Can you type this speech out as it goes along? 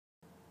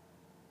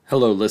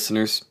Hello,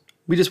 listeners.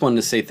 We just wanted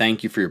to say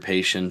thank you for your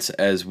patience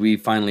as we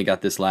finally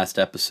got this last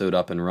episode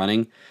up and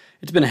running.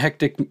 It's been a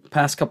hectic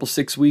past couple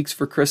 6 weeks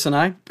for Chris and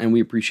I, and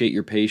we appreciate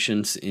your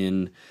patience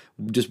in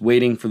just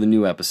waiting for the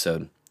new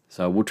episode.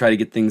 So we'll try to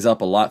get things up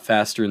a lot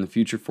faster in the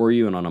future for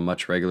you and on a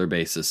much regular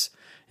basis.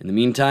 In the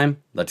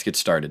meantime, let's get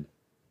started.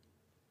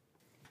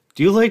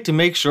 Do you like to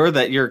make sure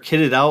that you're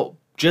kitted out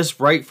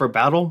just right for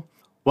battle?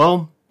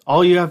 Well,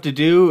 all you have to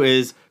do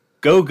is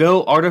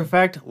go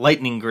Artifact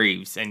Lightning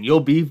Greaves, and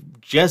you'll be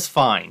just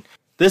fine.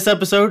 This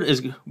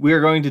episode we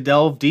are going to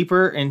delve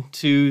deeper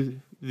into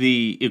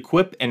the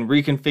equip and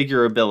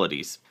reconfigure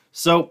abilities.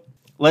 So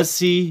let's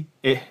see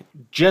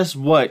just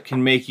what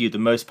can make you the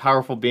most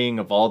powerful being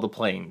of all the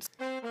planes.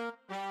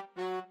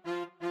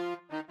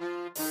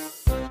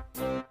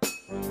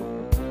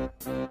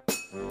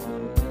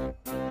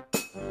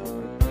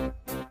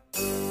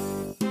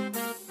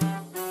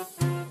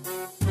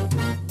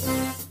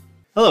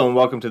 Hello and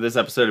welcome to this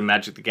episode of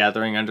Magic the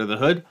Gathering Under the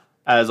Hood.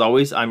 As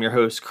always, I'm your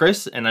host,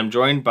 Chris, and I'm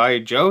joined by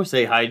Joe.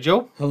 Say hi,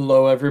 Joe.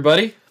 Hello,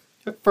 everybody.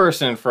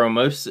 First and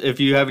foremost, if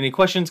you have any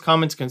questions,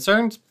 comments,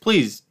 concerns,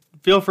 please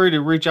feel free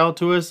to reach out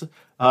to us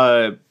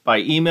by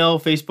email,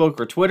 Facebook,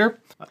 or Twitter.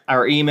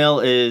 Our email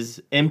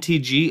is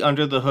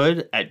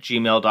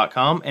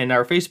mtgunderthehood@gmail.com, and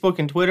our Facebook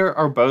and Twitter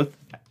are both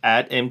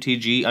at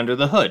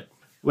mtgunderthehood.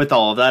 With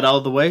all of that out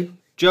of the way,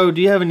 Joe, do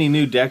you have any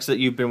new decks that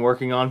you've been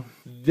working on?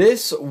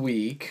 This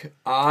week,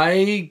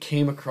 I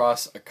came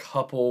across a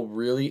couple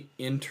really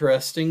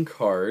interesting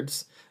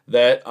cards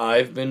that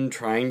I've been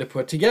trying to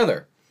put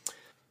together.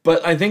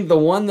 But I think the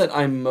one that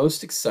I'm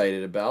most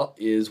excited about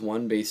is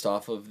one based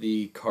off of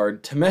the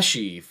card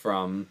Tameshi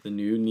from the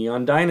new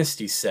Neon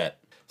Dynasty set.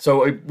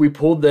 So we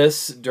pulled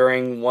this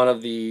during one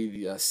of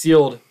the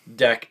sealed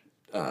deck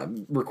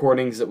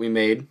recordings that we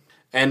made,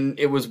 and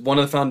it was one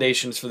of the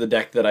foundations for the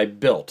deck that I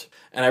built.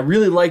 And I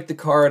really liked the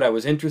card, I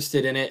was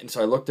interested in it, and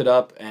so I looked it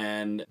up,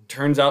 and it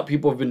turns out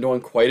people have been doing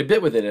quite a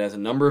bit with it. It has a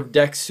number of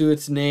decks to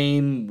its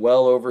name,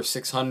 well over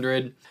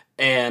 600,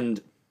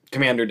 and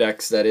commander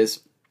decks, that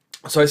is.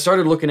 So I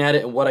started looking at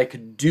it and what I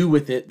could do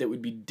with it that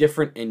would be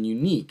different and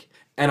unique.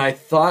 And I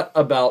thought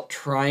about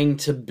trying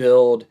to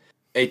build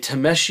a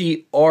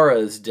Tameshi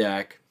Auras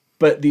deck,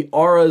 but the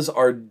Auras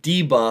are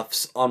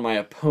debuffs on my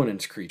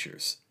opponent's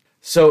creatures.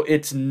 So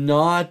it's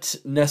not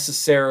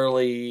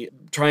necessarily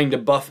trying to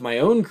buff my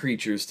own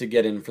creatures to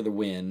get in for the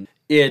win.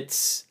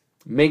 It's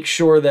make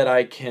sure that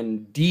I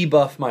can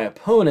debuff my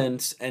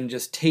opponents and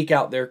just take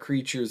out their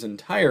creatures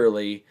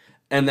entirely.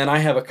 And then I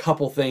have a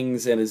couple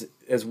things as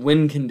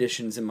win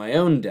conditions in my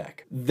own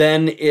deck.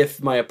 Then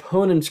if my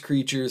opponent's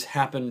creatures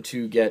happen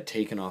to get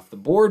taken off the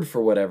board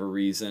for whatever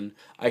reason,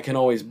 I can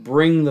always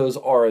bring those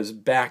auras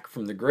back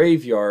from the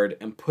graveyard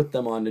and put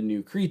them onto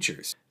new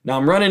creatures. Now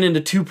I'm running into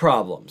two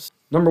problems.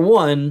 Number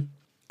one,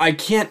 I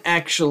can't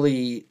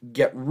actually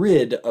get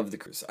rid of the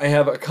creatures. I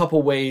have a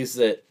couple ways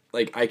that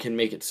I can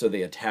make it so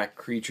they attack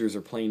creatures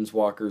or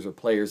planeswalkers or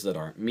players that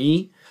aren't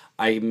me.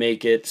 I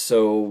make it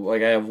so I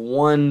have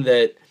one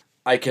that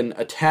I can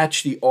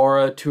attach the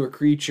aura to a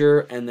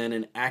creature, and then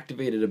an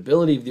activated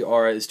ability of the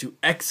aura is to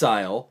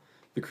exile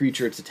the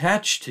creature it's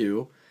attached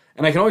to,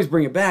 and I can always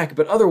bring it back,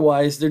 but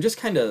otherwise they're just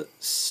kind of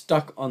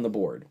stuck on the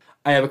board.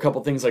 I have a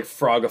couple things like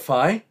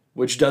Frogify,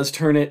 which does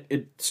turn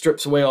it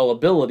strips away all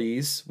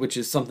abilities, which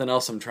is something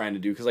else I'm trying to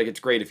do, because it's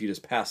great if you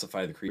just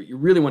pacify the creature. You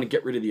really want to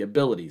get rid of the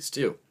abilities,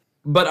 too.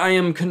 But I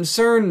am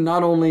concerned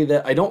not only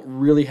that I don't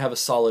really have a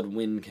solid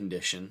win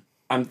condition.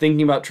 I'm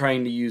thinking about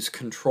trying to use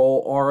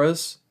control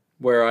auras,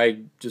 where I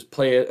just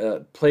play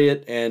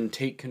it and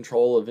take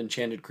control of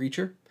enchanted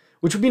creature,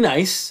 which would be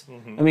nice.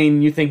 Mm-hmm. I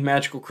mean, you think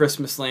Magical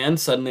Christmas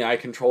Land, suddenly I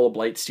control a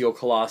Blightsteel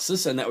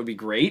Colossus, and that would be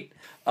great.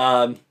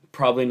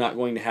 Probably not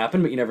going to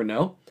happen, but you never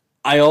know.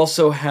 I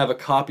also have a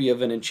copy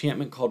of an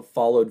enchantment called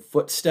Followed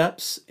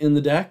Footsteps in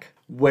the deck,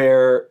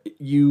 where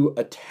you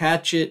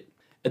attach it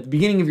at the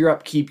beginning of your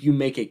upkeep, you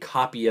make a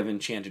copy of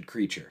enchanted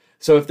creature.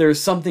 So if there's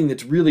something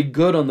that's really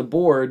good on the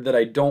board that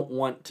I don't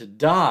want to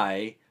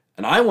die,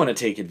 and I want to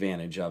take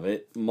advantage of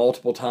it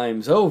multiple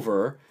times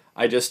over,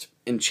 I just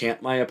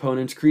enchant my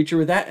opponent's creature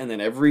with that, and then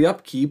every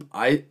upkeep,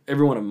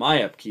 every one of my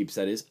upkeeps,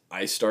 that is,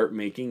 I start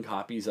making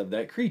copies of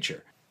that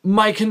creature.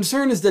 My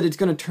concern is that it's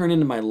going to turn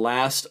into my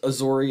last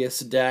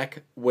Azorius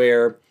deck,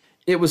 where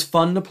it was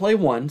fun to play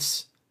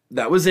once.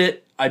 That was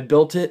it. I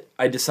built it.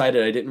 I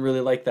decided I didn't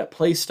really like that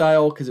play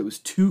style because it was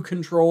too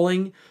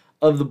controlling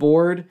of the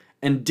board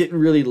and didn't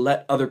really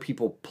let other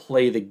people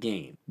play the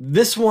game.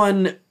 This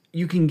one,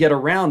 you can get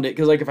around it,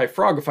 because if I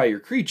Frogify your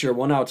creature,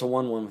 well, now it's a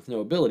 1/1 with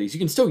no abilities. You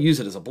can still use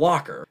it as a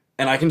blocker,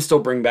 and I can still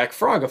bring back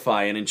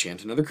Frogify and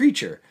enchant another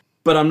creature.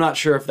 But I'm not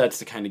sure if that's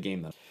the kind of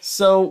game though.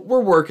 So we're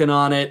working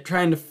on it,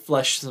 trying to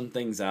flesh some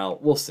things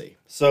out. We'll see.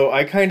 So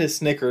I kind of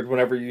snickered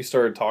whenever you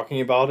started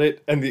talking about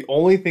it, and the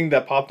only thing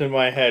that popped in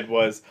my head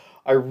was,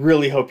 I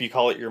really hope you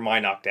call it your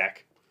Minoc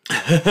deck.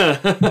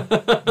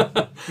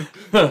 The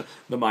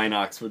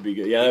Minox would be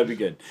good. Yeah, that would be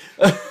good.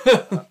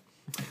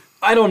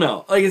 I don't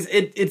know.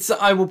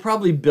 I will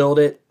probably build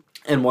it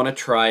and want to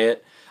try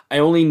it. I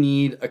only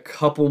need a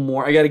couple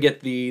more. I got to get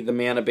the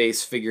mana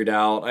base figured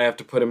out. I have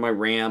to put in my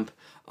ramp.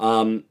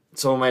 Some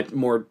of my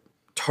more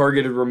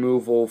targeted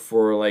removal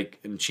for like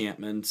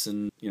enchantments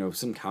and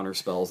some counter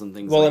spells and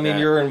things. Well, like I mean, that.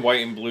 you're in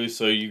white and blue,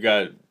 so you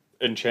got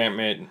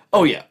enchantment.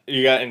 Oh yeah,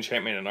 you got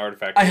enchantment and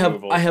artifact I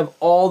removal. have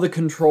all the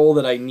control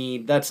that I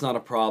need. That's not a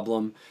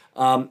problem.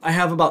 I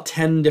have about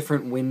 10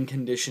 different win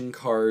condition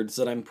cards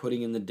that I'm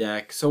putting in the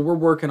deck, so we're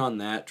working on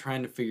that,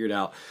 trying to figure it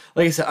out.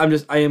 Like I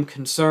said, I am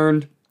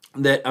concerned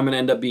that I'm going to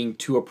end up being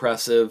too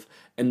oppressive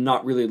and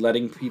not really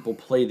letting people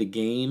play the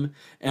game,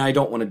 and I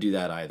don't want to do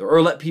that either,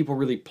 or let people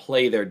really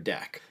play their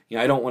deck.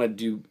 I don't want to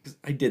do.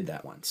 I did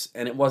that once,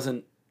 and it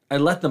wasn't. I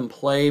let them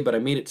play, but I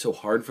made it so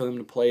hard for them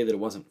to play that it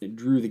wasn't. It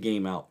drew the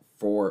game out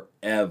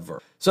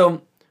forever.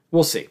 So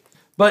we'll see.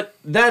 But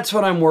that's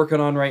what I'm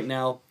working on right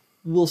now.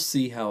 We'll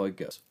see how it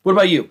goes. What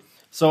about you?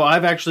 So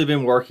I've actually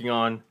been working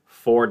on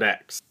 4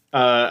 decks.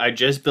 I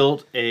just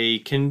built a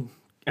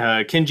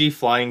Kenji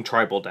flying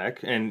tribal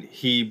deck, and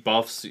he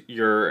buffs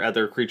your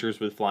other creatures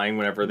with flying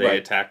whenever they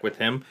attack with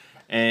him,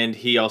 and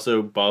he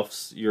also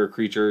buffs your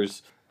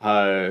creatures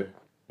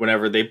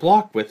whenever they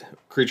block with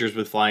creatures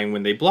with flying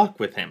when they block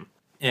with him.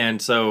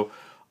 And so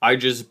I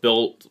just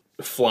built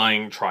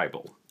flying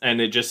tribal, and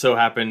it just so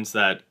happens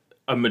that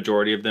a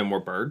majority of them were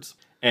birds.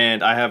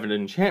 And I have an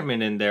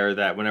enchantment in there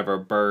that whenever a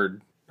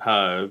bird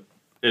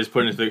is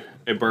put into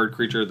a bird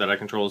creature that I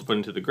control is put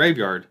into the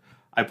graveyard,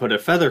 I put a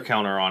feather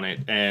counter on it,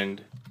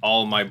 and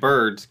all my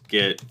birds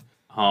get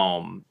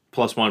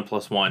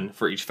 +1/+1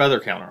 for each feather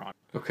counter on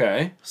it.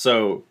 Okay.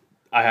 So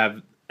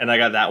I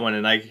got that one,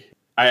 and I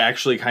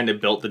actually kind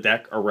of built the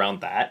deck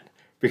around that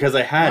because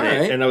I had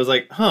it, and I was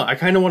like, I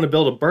kind of want to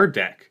build a bird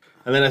deck.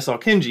 And then I saw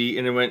Kenji,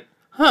 and it went,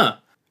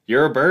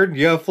 you're a bird,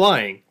 you have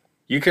flying,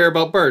 you care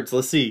about birds,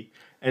 let's see.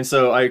 And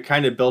so I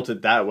kind of built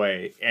it that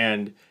way,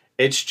 and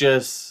it's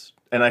just,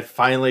 and I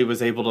finally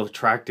was able to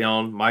track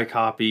down my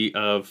copy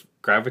of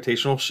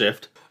Gravitational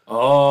Shift.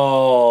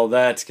 Oh,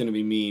 that's going to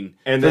be mean.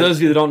 And for then, those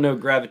of you that don't know,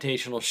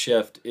 Gravitational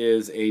Shift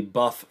is a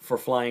buff for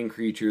flying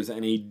creatures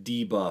and a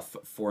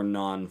debuff for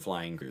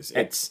non-flying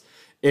creatures.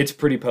 It's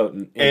pretty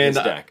potent in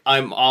this deck.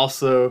 I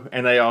also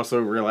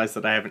realized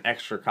that I have an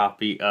extra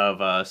copy of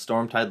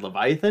Stormtide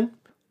Leviathan,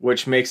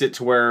 which makes it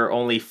to where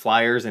only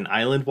flyers and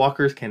island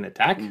walkers can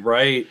attack.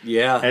 Right,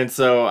 yeah. And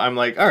so I'm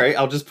like, all right,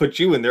 I'll just put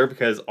you in there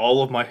because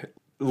all of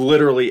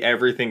literally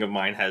everything of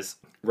mine has.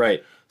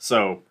 Right.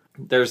 So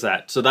there's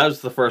that. So that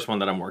was the first one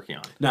that I'm working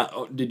on.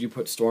 Now, did you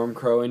put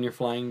Stormcrow in your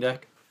flying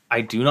deck?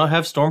 I do not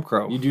have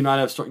Stormcrow. You do not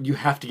have Storm. You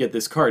have to get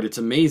this card. It's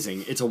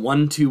amazing. It's a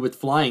 1/2 with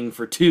flying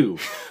for 2.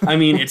 I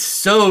mean, it's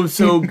so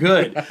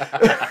good.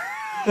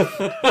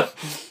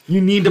 You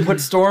need to put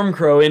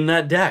Stormcrow in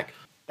that deck.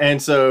 And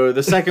so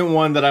the second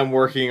one that I'm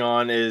working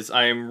on is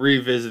I'm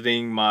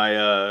revisiting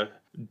my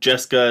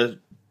Jeska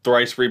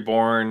Thrice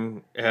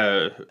Reborn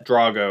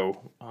Drago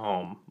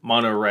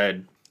mono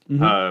red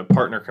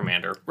partner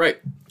commander. Right.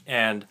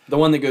 And the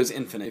one that goes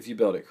infinite if you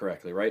build it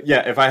correctly, right?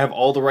 Yeah, if I have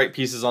all the right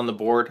pieces on the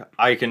board,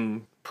 I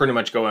can pretty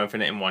much go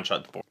infinite and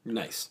one-shot the board.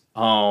 Nice.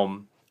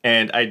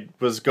 And I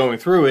was going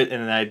through it,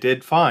 and I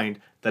did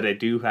find that I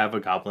do have a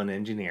Goblin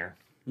Engineer.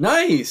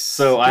 Nice.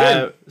 So I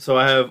have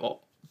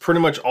pretty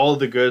much all of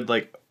the good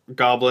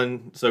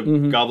Goblin. So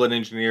Goblin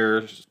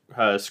Engineer,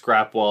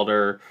 Scrap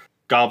Welder,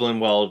 Goblin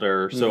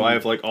Welder. So I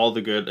have all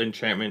the good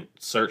enchantment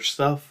search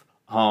stuff.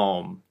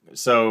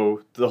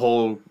 So the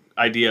whole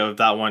idea of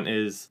that one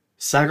is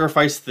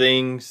sacrifice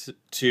things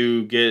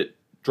to get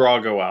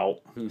Drago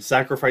out.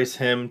 Sacrifice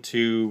him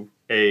to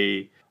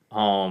a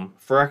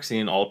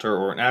Phyrexian altar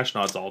or an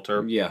Ashnod's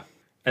altar. Yeah.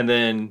 And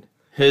then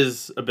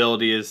his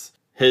ability is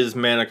his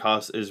mana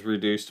cost is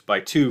reduced by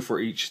 2 for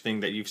each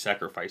thing that you've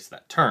sacrificed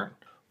that turn.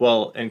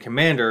 Well, in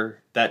Commander,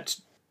 that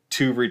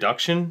 2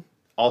 reduction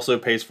also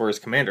pays for his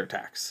commander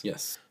tax.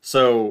 Yes.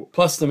 So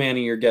plus the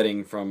mana you're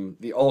getting from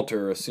the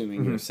altar,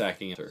 assuming you're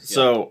sacking it. Yeah.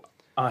 So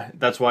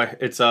that's why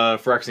it's a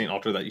Phyrexian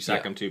altar that you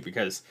sack him to,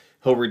 because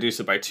he'll reduce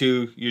it by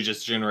 2. You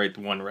just generate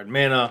the 1 red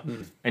mana,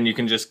 and you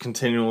can just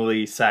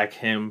continually sack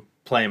him,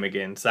 play him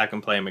again, sack him,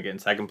 play him again,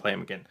 sack him, play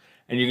him again,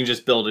 and you can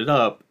just build it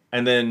up.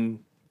 And then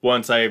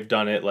once I've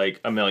done it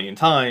a million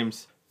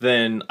times,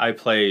 then I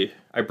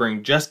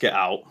bring Jeska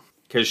out,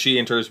 because she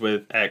enters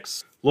with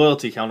X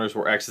loyalty counters,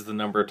 where X is the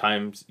number of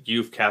times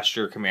you've cast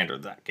your commander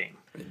that game.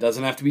 It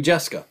doesn't have to be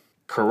Jeska.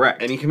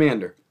 Correct. Any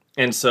commander.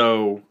 And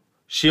so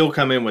she'll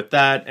come in with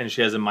that, and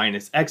she has a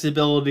 -X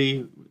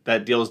ability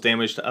that deals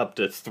damage to up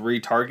to 3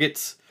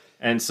 targets.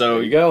 And so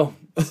there you go.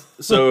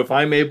 So if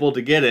I'm able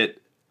to get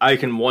it, I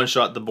can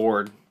one-shot the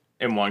board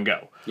in one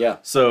go. Yeah.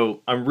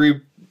 So I'm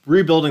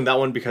rebuilding that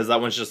one because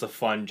that one's just a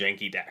fun,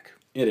 janky deck.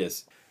 It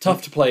is.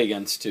 Tough to play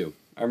against, too.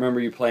 I remember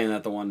you playing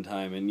that the one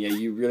time, and yeah,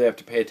 you really have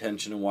to pay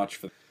attention and watch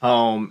for.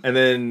 And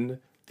then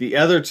the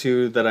other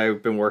 2 that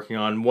I've been working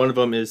on, one of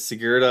them is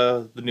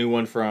Sigurda, the new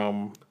one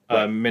from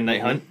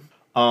Midnight Hunt.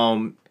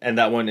 And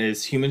that one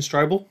is Humans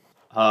Tribal.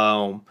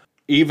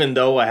 Even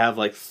though I have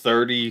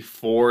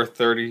 34,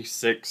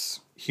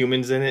 36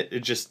 humans in it,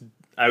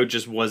 I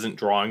just wasn't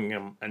drawing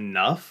them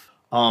enough.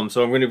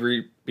 So I'm going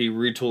to be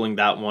retooling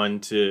that one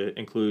to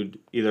include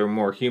either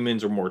more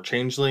humans or more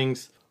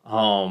changelings.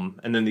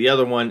 And then the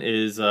other one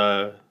is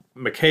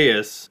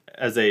Machias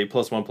as a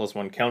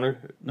 +1/+1 counter,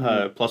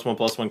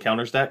 +1/+1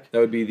 counter stack. That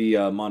would be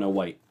the mono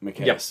white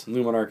Machias,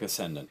 Luminarch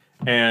Ascendant.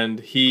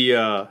 And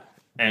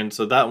and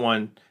so that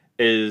one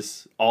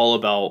is all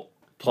about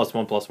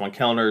 +1/+1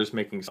 counters,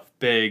 making stuff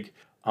big.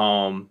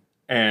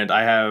 And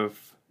I have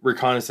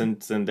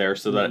reconnaissance in there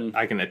so that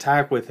I can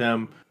attack with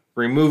him,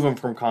 remove him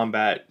from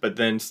combat, but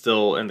then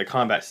still in the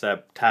combat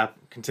step,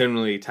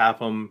 continually tap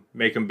him,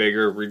 make him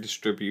bigger,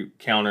 redistribute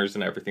counters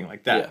and everything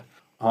like that.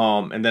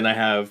 Yeah. And then I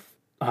have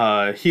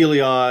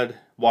Heliod,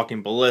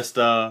 Walking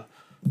Ballista,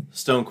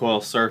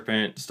 Stonecoil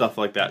Serpent, stuff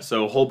like that.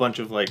 So a whole bunch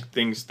of like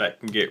things that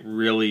can get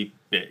really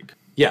big.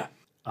 Yeah.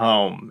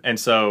 And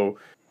so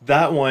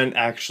that one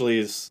actually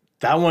is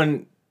that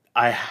one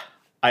I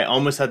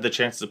almost had the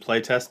chance to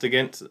playtest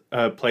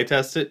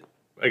it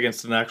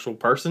against an actual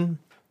person,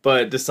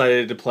 but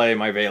decided to play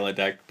my Vela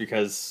deck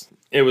because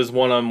it was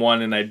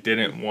 1-on-1 and I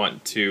didn't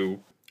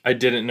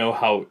know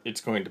how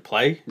it's going to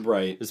play.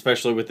 Right.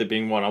 Especially with it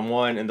being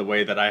 1-on-1 and the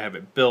way that I have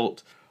it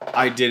built,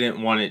 I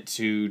didn't want it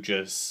to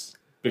just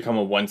become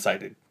a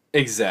one-sided.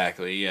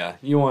 Exactly, yeah.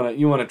 You want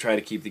to try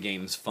to keep the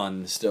games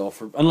fun still,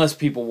 unless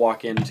people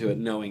walk into it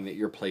knowing that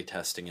you're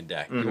playtesting a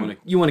deck. Mm-hmm.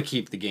 You want to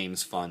keep the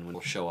games fun when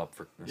we'll show up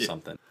for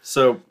something.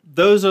 So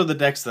those are the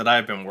decks that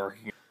I've been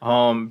working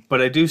on.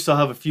 But I do still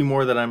have a few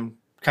more that I'm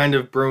kind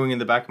of brewing in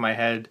the back of my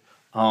head.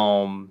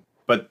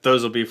 But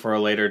those will be for a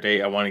later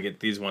date. I want to get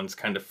these ones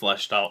kind of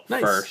fleshed out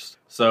first.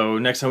 So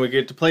next time we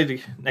get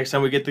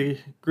the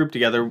group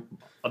together,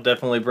 I'll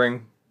definitely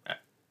bring,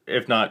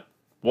 if not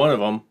one of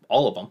them,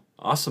 all of them.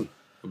 Awesome.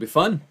 It'll be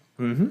fun.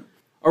 Mm-hmm.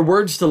 Our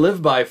words to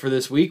live by for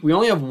this week, we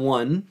only have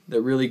one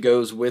that really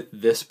goes with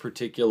this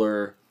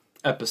particular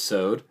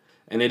episode,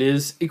 and it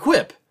is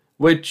equip,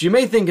 which you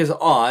may think is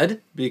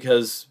odd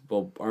because,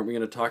 well, aren't we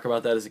going to talk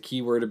about that as a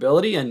keyword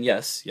ability? And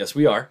yes,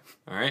 we are.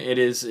 All right, it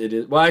is.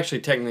 Well,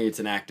 actually, technically, it's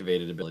an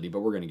activated ability,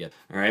 but we're going to get.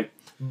 All right,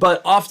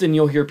 but often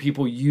you'll hear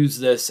people use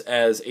this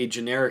as a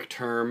generic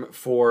term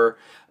for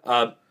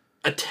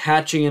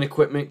attaching an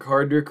equipment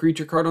card to a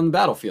creature card on the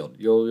battlefield.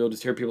 You'll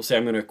just hear people say,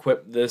 I'm going to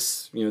equip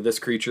this, this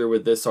creature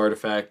with this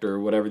artifact or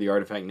whatever the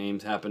artifact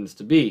names happens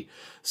to be.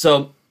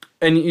 So,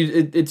 and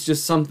it's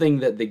just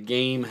something that the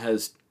game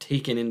has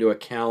taken into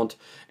account,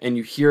 and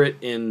you hear it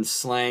in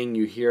slang,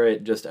 you hear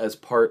it just as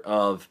part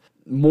of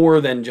more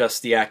than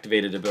just the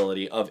activated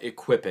ability of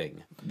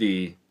equipping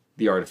the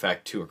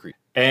artifact to a creature.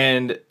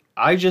 And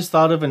I just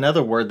thought of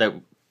another word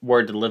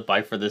to live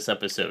by for this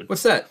episode.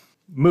 What's that?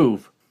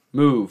 Move.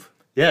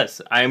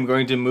 Yes, I am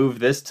going to move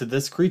this to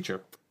this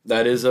creature.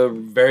 That is a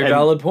very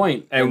valid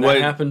point. And that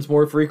happens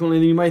more frequently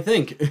than you might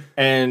think.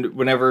 And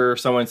whenever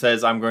someone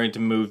says, I'm going to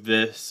move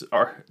this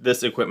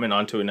equipment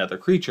onto another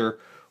creature,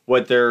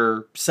 what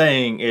they're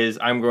saying is,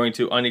 I'm going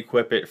to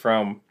unequip it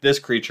from this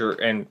creature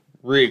and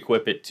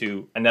re-equip it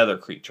to another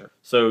creature.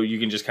 So you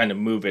can just kind of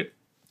move it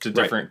to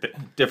different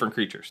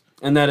creatures.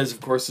 And that is,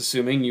 of course,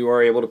 assuming you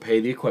are able to pay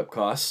the equip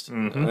cost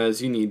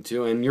as you need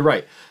to. And you're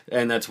right.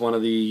 And that's one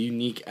of the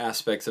unique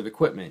aspects of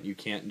equipment. You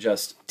can't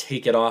just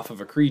take it off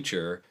of a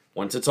creature.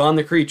 Once it's on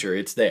the creature,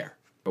 it's there.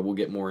 But we'll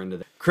get more into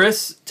that.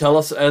 Chris, tell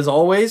us, as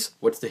always,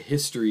 what's the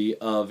history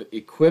of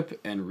equip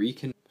and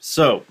recon?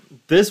 So,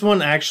 this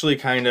one actually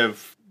kind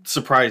of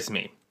surprised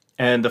me.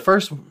 And the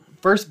first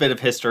bit of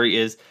history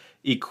is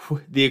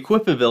the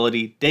equip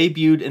ability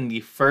debuted in the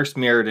first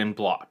Mirrodin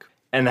block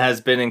and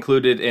has been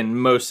included in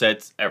most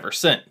sets ever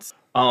since.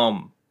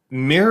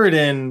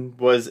 Mirrodin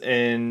was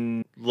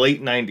in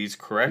late 90s,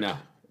 correct? No.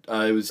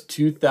 It was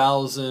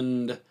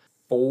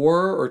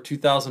 2004 or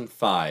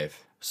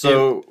 2005.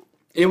 So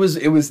it was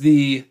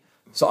the...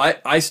 So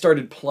I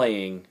started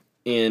playing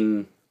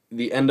in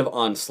the end of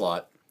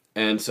Onslaught.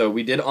 And so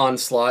we did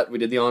Onslaught. We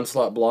did the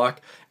Onslaught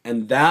block.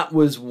 And that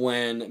was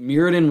when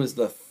Mirrodin was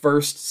the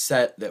first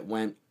set that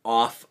went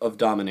off of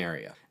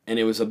Dominaria. And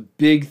it was a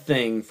big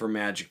thing for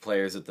Magic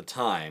players at the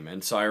time.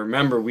 And so I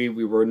remember we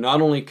were not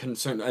only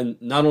concerned,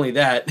 and not only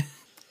that,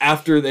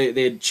 after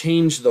they had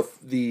changed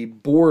the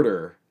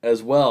border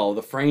as well,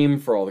 the frame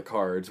for all the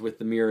cards with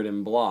the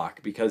Mirrodin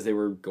block, because they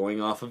were going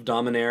off of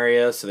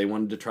Dominaria, so they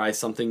wanted to try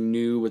something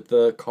new with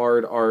the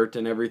card art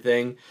and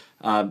everything.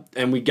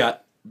 And we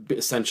got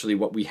essentially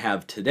what we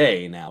have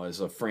today now as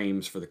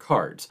frames for the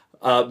cards.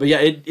 But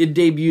yeah, it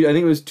debuted, I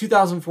think it was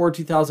 2004,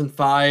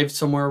 2005,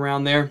 somewhere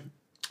around there.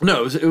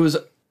 No, it was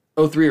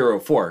 03 or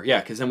 04,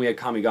 yeah, because then we had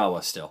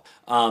Kamigawa still.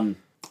 But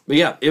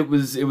yeah, it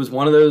was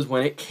one of those,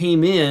 when it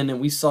came in and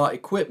we saw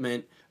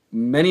equipment,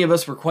 many of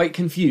us were quite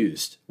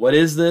confused. What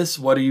is this?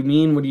 What do you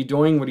mean? What are you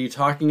doing? What are you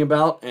talking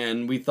about?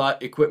 And we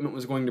thought equipment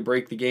was going to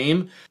break the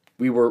game.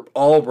 We were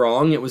all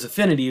wrong. It was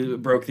Affinity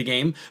that broke the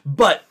game,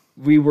 but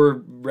we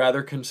were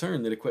rather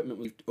concerned that equipment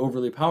was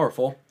overly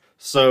powerful.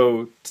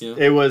 So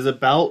it was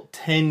about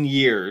 10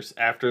 years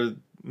after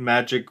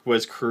Magic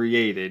was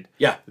created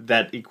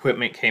that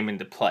equipment came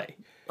into play.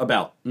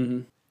 About.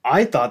 Mm-hmm.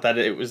 I thought that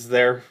it was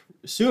there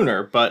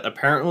sooner, but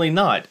apparently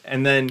not.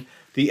 And then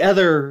The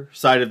other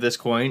side of this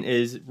coin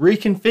is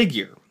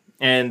reconfigure,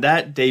 and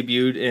that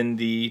debuted in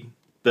the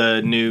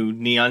new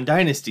Neon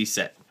Dynasty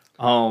set.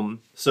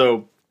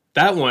 So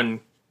that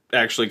one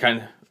actually kind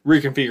of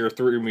reconfigure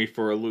threw me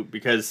for a loop,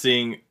 because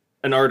seeing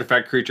an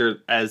artifact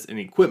creature as an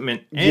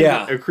equipment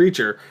and a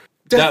creature,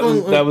 that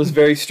was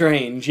very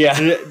strange. Yeah,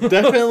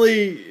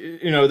 definitely.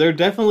 They're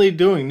definitely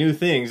doing new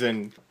things,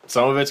 and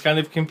some of it's kind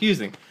of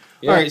confusing.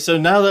 Yeah. All right, so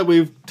now that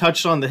we've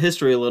touched on the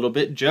history a little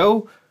bit,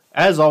 Joe,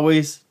 as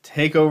always,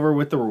 take over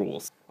with the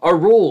rules. Our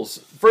rules.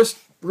 First,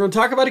 we're going to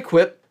talk about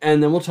equip,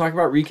 and then we'll talk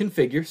about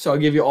reconfigure. So I'll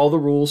give you all the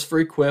rules for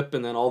equip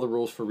and then all the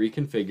rules for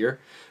reconfigure.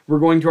 We're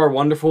going to our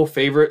wonderful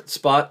favorite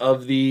spot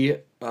of the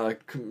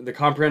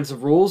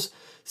comprehensive rules,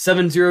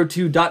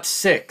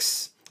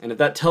 702.6. And if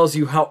that tells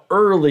you how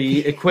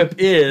early equip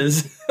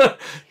is,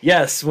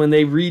 yes, when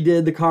they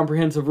redid the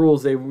comprehensive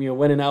rules, they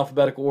went in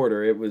alphabetical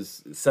order. It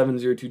was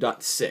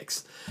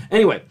 702.6.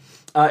 Anyway,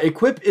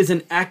 equip is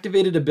an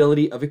activated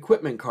ability of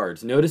equipment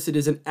cards. Notice it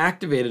is an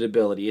activated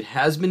ability. It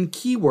has been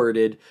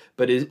keyworded,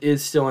 but it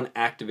is still an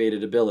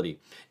activated ability.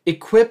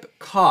 Equip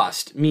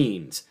cost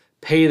means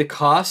pay the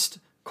cost,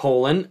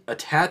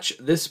 attach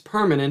this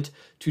permanent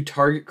to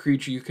target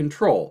creature you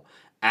control.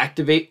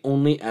 Activate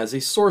only as a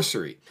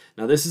sorcery.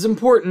 Now this is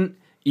important.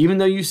 Even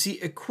though you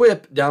see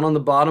equip down on the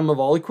bottom of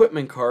all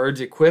equipment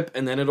cards, equip,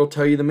 and then it'll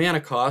tell you the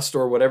mana cost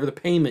or whatever the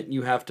payment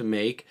you have to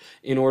make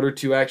in order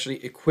to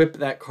actually equip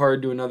that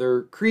card to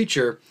another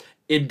creature,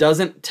 it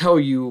doesn't tell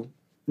you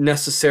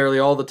necessarily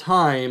all the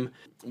time,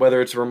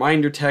 whether it's a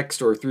reminder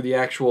text or through the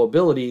actual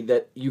ability,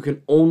 that you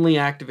can only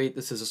activate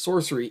this as a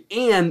sorcery,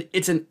 and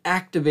it's an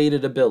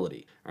activated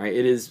ability. All right,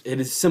 it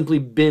has simply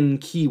been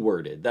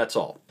keyworded. That's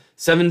all.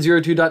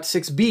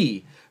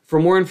 702.6b. For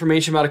more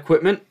information about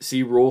equipment,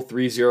 see Rule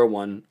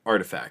 301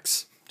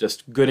 Artifacts.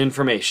 Just good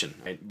information,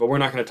 right? But we're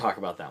not going to talk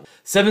about that one.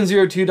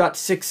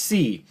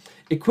 702.6c.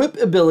 Equip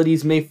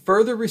abilities may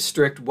further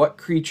restrict what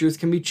creatures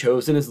can be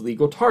chosen as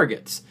legal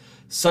targets.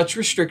 Such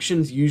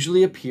restrictions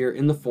usually appear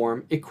in the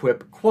form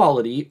equip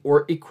quality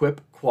or equip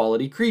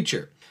quality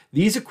creature.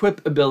 These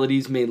equip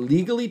abilities may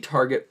legally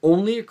target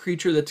only a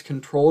creature that's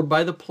controlled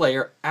by the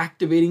player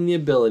activating the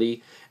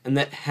ability and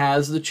that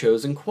has the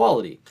chosen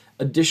quality.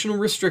 Additional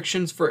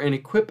restrictions for an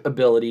equip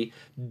ability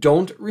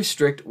don't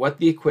restrict what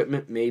the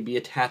equipment may be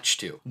attached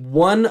to.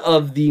 One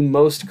of the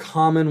most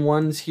common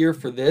ones here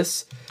for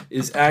this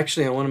is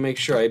actually, I want to make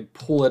sure I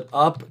pull it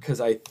up because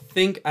I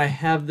think I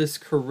have this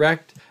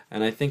correct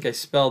and I think I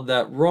spelled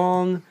that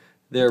wrong.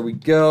 There we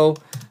go.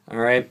 All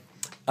right.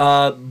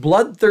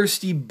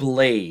 Bloodthirsty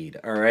Blade.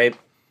 All right.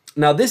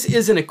 Now this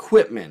is an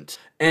equipment,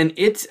 and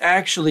it's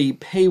actually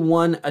pay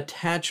 1,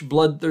 attach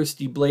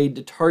Bloodthirsty Blade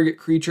to target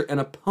creature an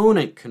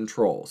opponent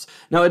controls.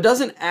 Now it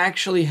doesn't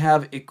actually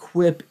have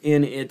equip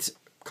in its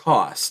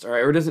cost, all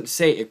right, or it doesn't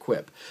say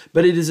equip,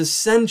 but it is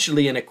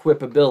essentially an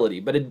equip ability,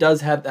 but it does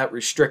have that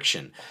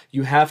restriction.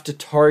 You have to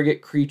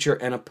target creature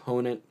an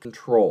opponent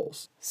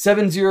controls.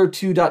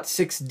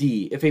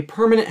 702.6d. If a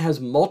permanent has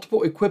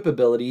multiple equip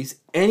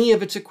abilities, any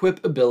of its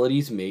equip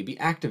abilities may be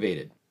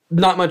activated.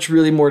 Not much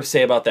really more to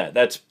say about that.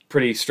 That's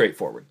pretty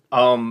straightforward.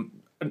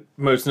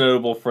 Most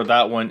notable for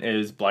that one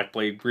is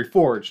Blackblade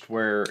Reforged,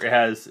 where it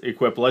has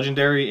equip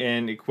legendary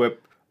and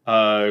equip.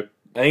 I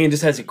think it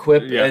just has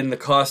equip and the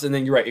cost, and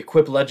then you're right,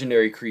 equip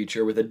legendary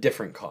creature with a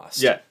different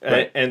cost. Yeah,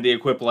 right? And the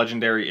equip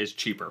legendary is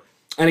cheaper.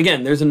 And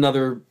again, there's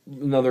another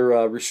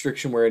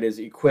restriction where it is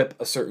equip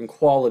a certain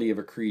quality of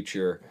a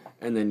creature,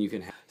 and then you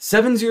can have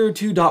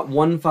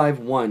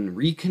 702.151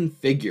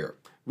 reconfigure.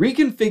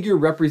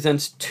 Reconfigure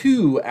represents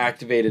 2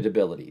 activated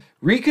abilities.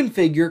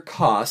 Reconfigure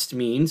cost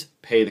means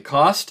pay the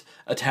cost,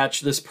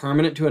 attach this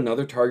permanent to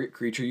another target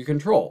creature you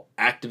control.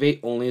 Activate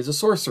only as a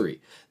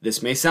sorcery.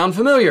 This may sound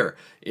familiar.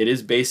 It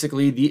is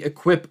basically the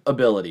equip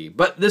ability,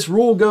 but this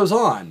rule goes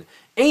on.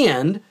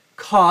 And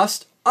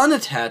cost,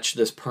 unattach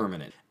this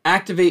permanent.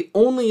 Activate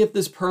only if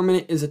this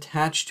permanent is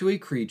attached to a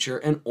creature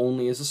and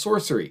only as a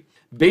sorcery.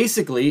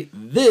 Basically,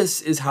 this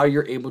is how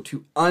you're able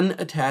to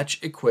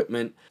unattach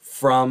equipment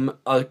from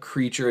a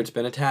creature it's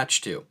been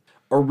attached to.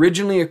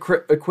 Originally,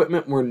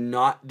 equipment were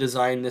not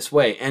designed this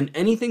way, and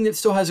anything that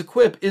still has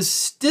equip is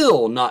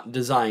still not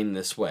designed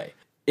this way.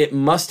 It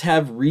must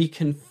have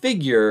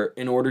reconfigure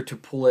in order to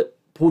pull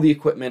the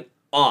equipment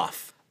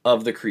off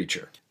of the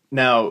creature.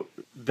 Now,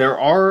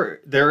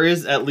 there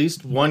is at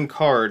least one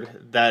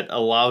card that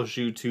allows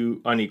you to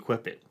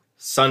unequip it.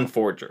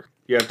 Sunforger.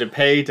 You have to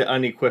pay to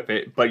unequip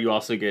it, but you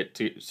also get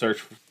to search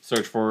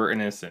for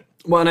an instant.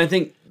 Well, and I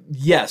think,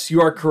 yes,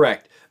 you are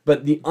correct.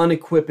 But the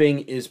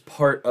unequipping is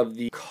part of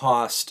the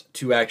cost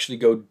to actually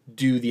go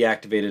do the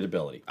activated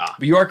ability.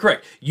 But you are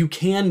correct. You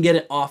can get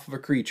it off of a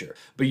creature,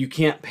 but you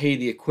can't pay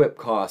the equip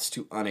cost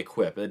to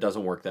unequip. It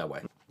doesn't work that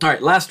way. All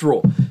right, last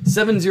rule.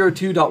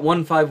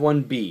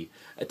 702.151b.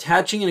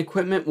 Attaching an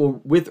equipment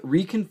with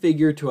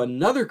reconfigure to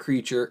another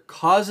creature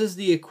causes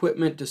the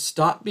equipment to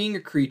stop being a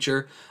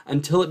creature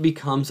until it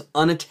becomes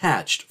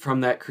unattached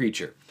from that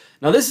creature.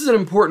 Now, this is an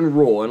important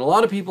rule, and a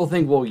lot of people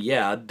think, well,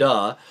 yeah,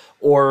 duh,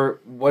 or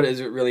what does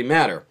it really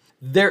matter?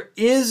 There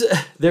is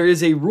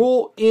a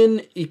rule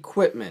in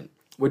equipment,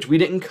 which we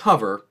didn't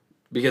cover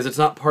because it's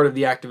not part of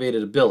the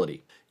activated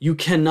ability. You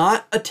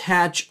cannot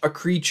attach a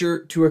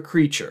creature to a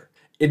creature.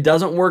 It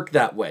doesn't work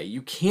that way.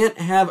 You can't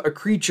have a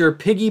creature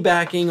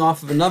piggybacking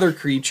off of another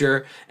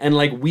creature and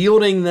like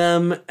wielding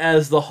them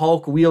as the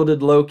Hulk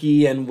wielded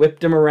Loki and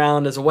whipped him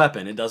around as a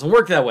weapon. It doesn't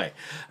work that way.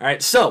 All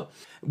right, so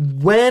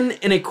when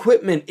an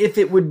equipment, if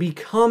it would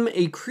become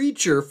a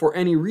creature for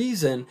any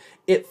reason,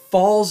 it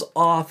falls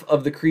off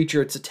of the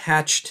creature it's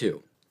attached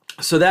to.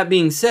 So that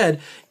being said,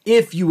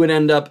 if you would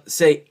end up,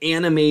 say,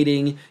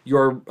 animating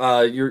your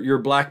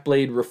Black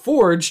Blade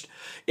Reforged,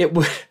 it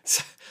would...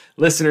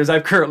 Listeners,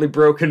 I've currently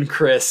broken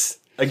Chris.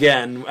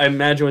 Again, I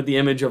imagine with the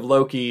image of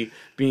Loki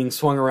being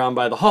swung around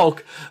by the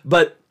Hulk.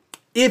 But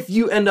if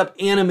you end up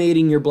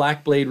animating your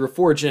Black Blade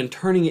Reforged and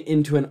turning it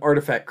into an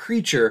artifact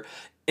creature,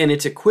 and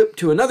it's equipped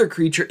to another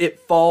creature, it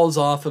falls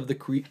off of the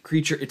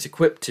creature it's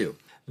equipped to.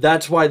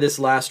 That's why this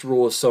last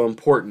rule is so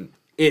important.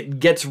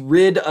 It gets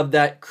rid of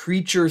that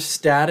creature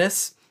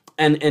status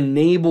and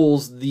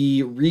enables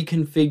the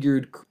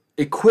reconfigured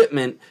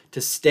equipment to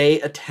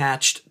stay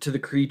attached to the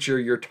creature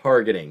you're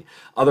targeting.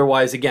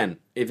 Otherwise, again,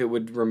 if it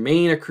would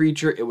remain a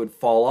creature, it would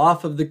fall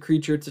off of the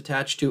creature it's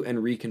attached to and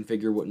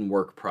reconfigure wouldn't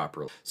work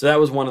properly. So that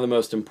was one of the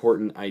most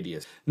important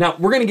ideas. Now,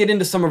 we're going to get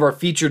into some of our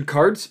featured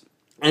cards,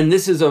 and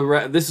this is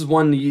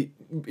one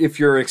if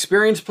you're an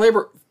experienced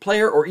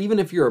player or even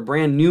if you're a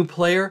brand new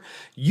player,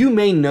 you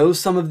may know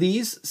some of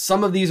these.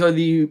 Some of these are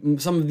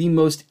some of the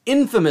most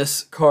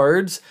infamous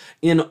cards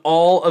in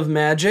all of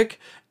Magic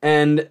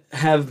and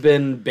have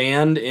been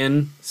banned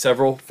in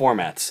several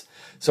formats.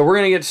 So we're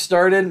going to get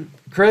started.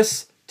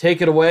 Chris,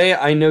 take it away.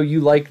 I know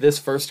you like this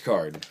first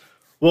card.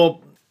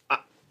 Well,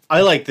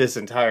 I like this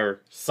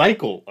entire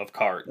cycle of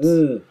cards.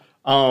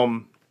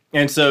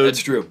 And so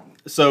that's true.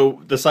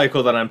 So the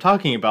cycle that I'm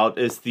talking about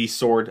is the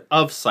Sword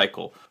of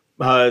cycle.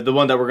 The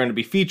one that we're going to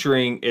be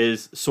featuring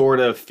is Sword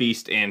of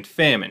Feast and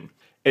Famine.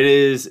 It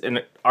is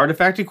an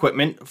artifact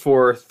equipment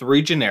for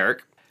 3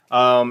 generic.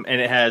 And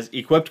it has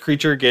equipped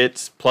creature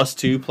gets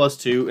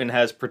 +2/+2 and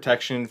has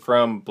protection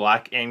from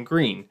black and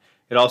green.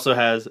 It also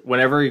has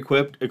whenever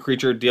equipped, a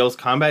creature deals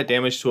combat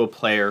damage to a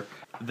player.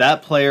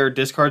 That player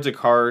discards a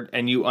card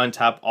and you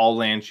untap all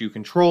lands you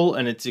control,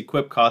 and its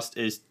equip cost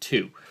is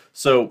 2.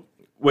 So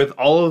with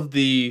all of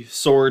the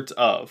swords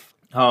of,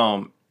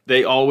 all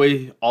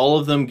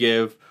of them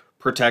give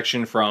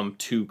protection from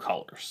 2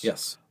 colors.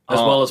 Yes, as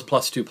well as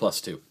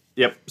 +2/+2.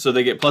 Yep. So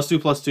they get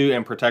 +2/+2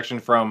 and protection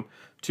from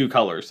 2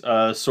 colors.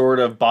 Sword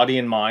of Body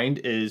and Mind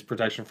is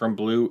protection from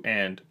blue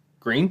and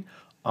green.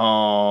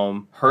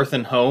 Hearth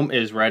and Home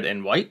is red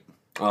and white.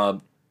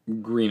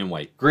 Green and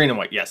white. Green and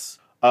white, yes.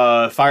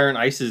 Fire and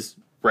Ice is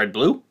red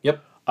blue.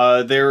 Yep.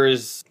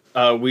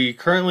 We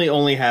currently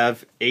only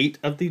have 8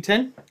 of the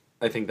 10.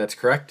 I think that's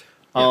correct.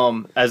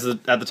 At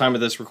the time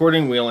of this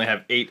recording, we only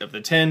have 8 of the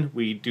 10.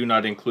 We do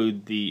not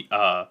include the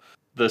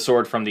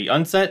sword from the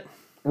unset.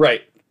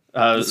 Right.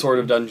 The Sword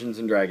of Dungeons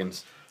and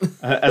Dragons.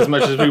 As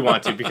much as we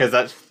want to, because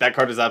that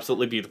card is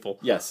absolutely beautiful.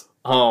 Yes.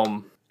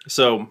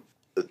 So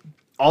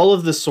all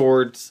of the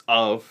swords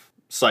of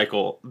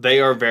cycle,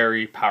 they are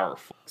very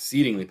powerful.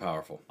 Exceedingly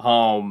powerful.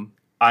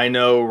 I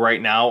know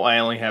right now I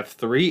only have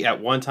 3. At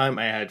one time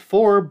I had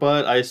 4,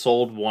 but I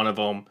sold one of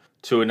them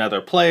to another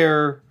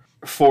player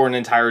for an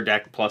entire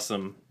deck plus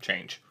some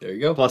change. There you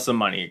go. Plus some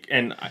money.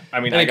 And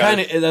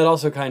that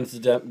also kind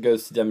of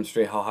goes to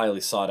demonstrate how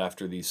highly sought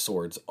after these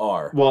swords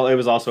are. Well, it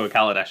was also a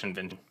Kaladesh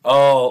invention.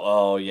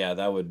 Oh yeah,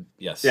 that would,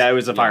 yes. Yeah, it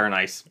was a Fire and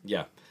Ice.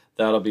 Yeah.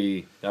 That would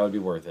be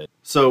worth it.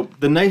 So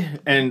the night,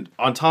 and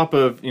on top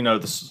of,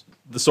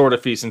 the Sword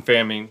of Feast and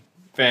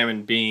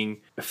Famine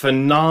being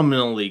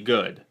phenomenally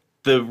good,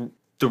 the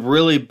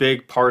really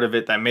big part of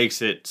it that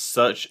makes it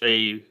such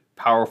a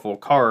powerful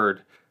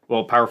card,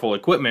 powerful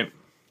equipment,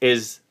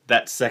 is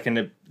the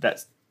second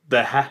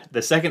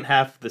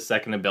half, the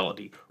second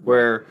ability,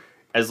 where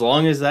as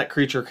long as that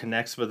creature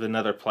connects with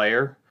another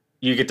player,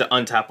 you get to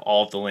untap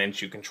all of the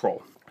lands you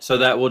control. So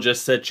that will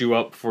just set you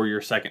up for your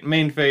second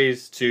main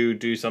phase to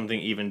do something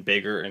even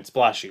bigger and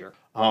splashier.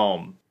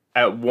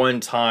 At one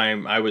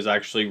time, I was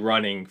actually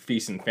running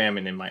Feast and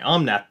Famine in my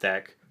Omnath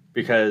deck,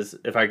 because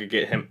if I could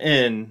get him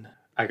in,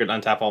 I could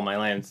untap all my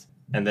lands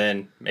and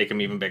then make him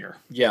even bigger.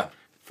 Yeah.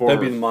 That'd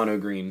be the mono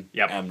green.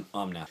 Yep.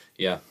 Omnath.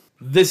 Yeah.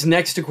 This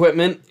next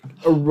equipment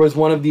was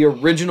one of the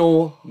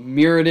original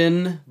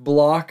Mirrodin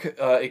block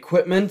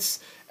equipments.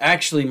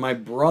 Actually, my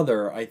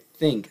brother, I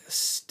think,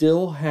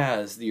 still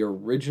has the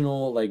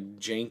original,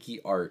 janky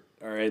art.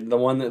 All right, the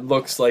one that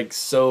looks like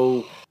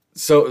so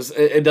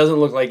it doesn't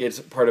look like it's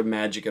part of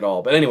Magic at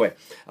all. But anyway,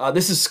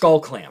 this is Skull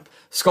Clamp.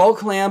 Skull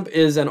Clamp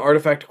is an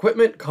artifact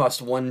equipment,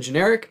 costs 1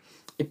 generic.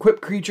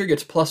 Equipped creature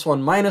gets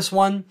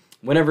 +1/-1.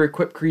 Whenever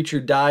equipped creature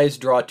dies,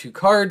 draw 2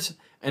 cards,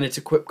 and its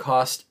equip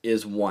cost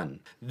is 1.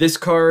 This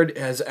card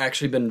has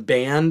actually been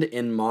banned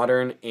in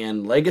Modern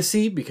and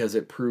Legacy because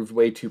it proved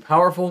way too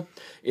powerful.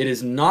 It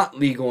is not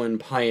legal in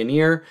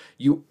Pioneer.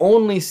 You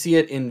only see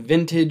it in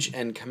Vintage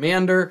and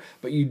Commander,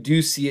 but you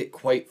do see it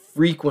quite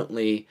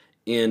frequently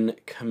in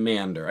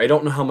Commander. I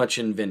don't know how much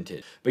in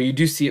Vintage, but you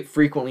do see it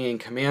frequently in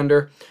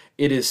Commander.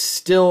 It is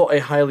still a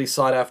highly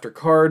sought after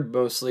card,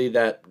 mostly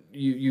that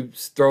you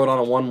throw it on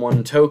a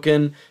 1/1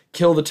 token,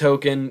 kill the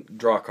token,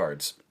 draw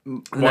cards.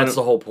 And that's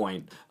the whole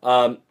point.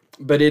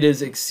 But it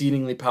is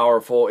exceedingly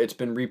powerful. It's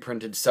been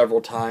reprinted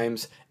several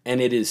times,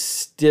 and it is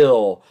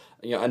still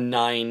a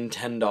 $9,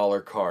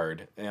 $10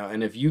 card.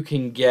 And if you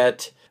can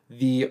get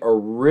the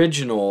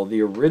original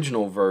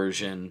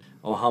version,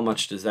 oh, how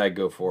much does that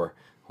go for?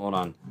 Hold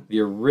on. The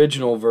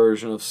original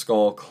version of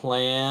Skull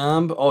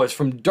Clamp. Oh, it's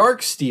from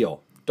Dark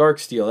Steel. Dark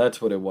Steel,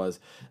 that's what it was.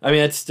 I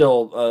mean, it's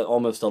still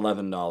almost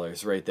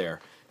 $11 right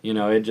there.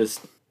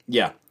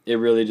 It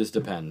really just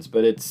depends.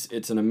 But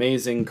it's an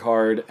amazing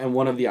card and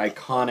one of the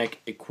iconic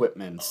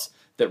equipments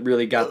that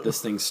really got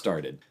this thing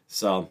started.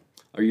 So,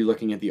 are you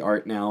looking at the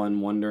art now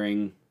and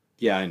wondering?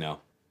 Yeah, I know.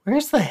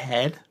 Where's the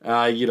head?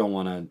 You don't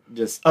want to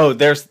just... Oh,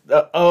 there's...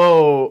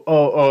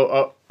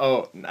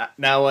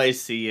 Now I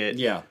see it.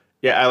 Yeah.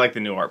 Yeah, I like the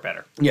new art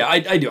better. Yeah,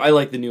 I do. I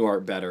like the new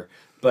art better.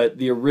 But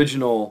the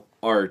original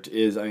art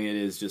is, it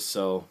is just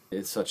so...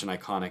 It's such an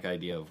iconic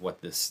idea of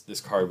what this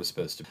card was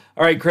supposed to be.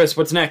 All right, Chris,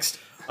 what's next?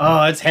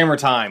 Oh, it's hammer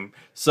time.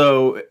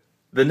 So,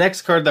 the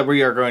next card that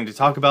we are going to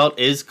talk about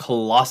is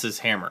Colossus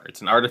Hammer. It's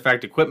an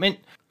artifact equipment.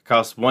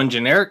 Costs 1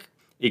 generic.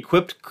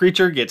 Equipped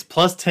creature gets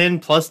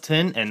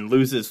 +10/+10 and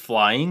loses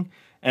flying.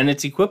 And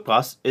its equip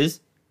cost is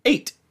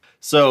 8.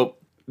 So,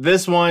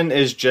 this one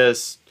is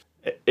just...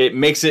 It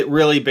makes it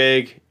really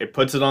big. It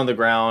puts it on the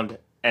ground.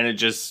 And it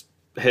just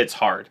hits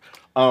hard.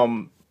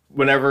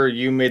 Whenever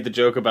you made the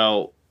joke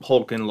about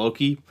Hulk and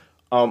Loki,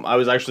 I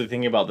was actually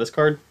thinking about this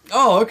card.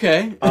 Oh,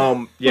 okay.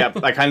 Yeah,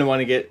 I kind of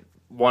want to get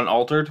one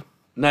altered.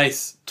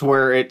 Nice. To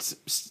where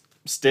it's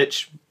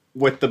Stitch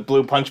with the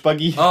blue punch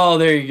buggy. Oh,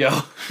 there you go.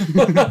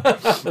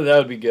 That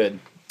would be good.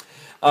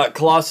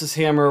 Colossus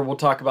Hammer, we'll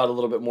talk about a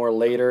little bit more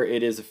later.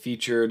 It is a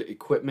featured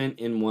equipment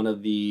in one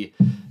of the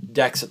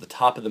decks at the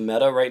top of the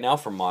meta right now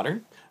for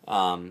Modern.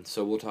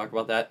 So we'll talk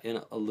about that in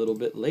a little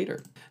bit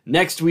later.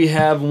 Next, we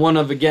have one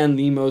of, again,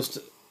 the most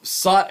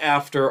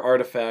sought-after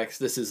artifacts.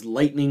 This is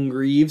Lightning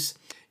Greaves.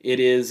 It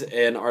is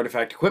an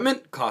artifact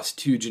equipment, costs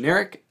 2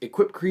 generic.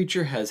 Equipped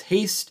creature has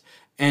haste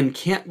and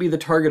can't be the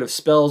target of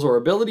spells or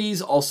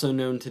abilities, also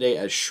known today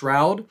as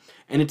Shroud.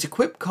 And its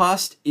equip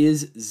cost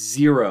is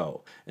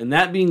 0. And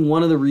that being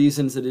one of the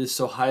reasons it is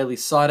so highly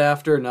sought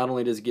after, not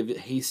only does it give it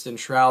haste and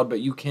Shroud,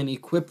 but you can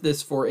equip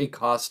this for a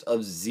cost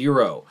of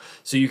 0.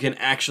 So you can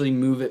actually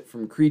move it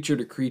from creature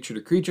to creature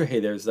to creature. Hey,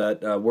 there's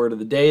that word of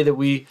the day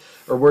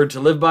or word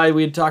to live by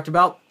we had talked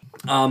about.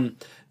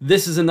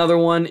 This is another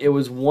one. It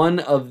was one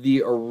of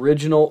the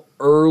original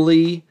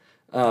early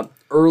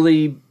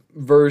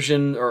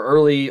version or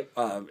early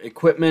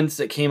equipments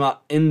that came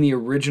out in the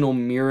original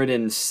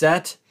Mirrodin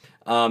set.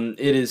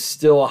 It is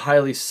still a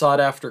highly sought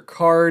after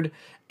card,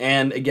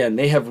 and again,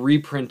 they have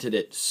reprinted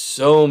it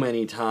so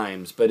many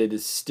times, but it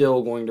is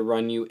still going to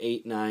run you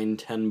 $8, $9,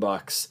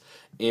 $10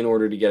 in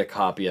order to get a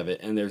copy of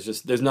it, and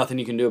there's nothing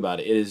you can do about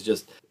it. It is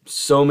just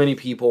so many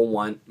people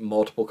want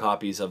multiple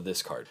copies of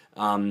this card.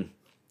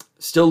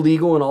 Still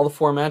legal in all the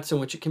formats in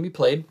which it can be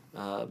played,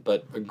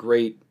 but a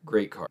great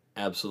card.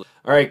 Absolutely.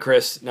 All right,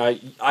 Chris. Now,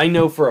 I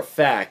know for a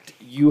fact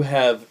you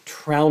have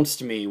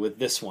trounced me with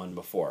this one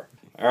before.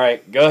 All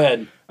right, go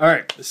ahead. All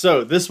right,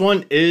 so this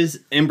one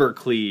is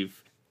Embercleave.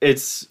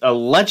 It's a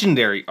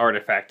legendary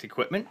artifact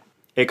equipment.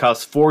 It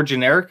costs 4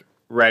 generic,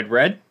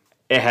 red.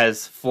 It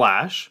has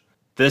flash.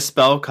 This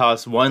spell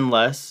costs 1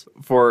 less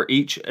for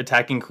each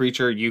attacking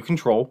creature you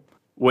control.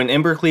 When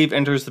Embercleave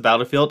enters the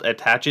battlefield,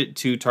 attach it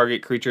to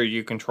target creature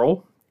you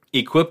control.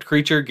 Equipped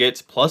creature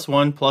gets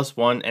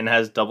 +1/+1 and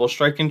has double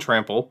strike and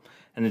trample,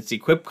 and its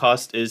equip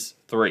cost is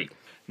 3.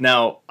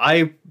 Now,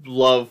 I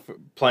love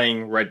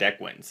playing red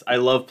deck wins. I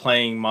love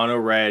playing mono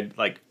red,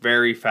 like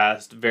very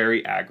fast,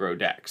 very aggro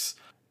decks.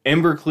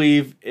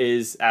 Embercleave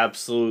is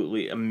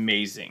absolutely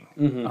amazing.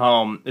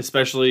 Mm-hmm.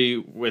 Especially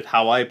with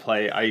how I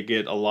play, I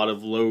get a lot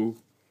of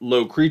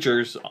low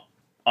creatures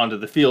onto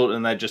the field,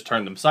 and I just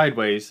turn them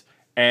sideways.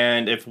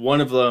 And if one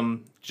of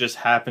them just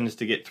happens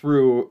to get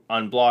through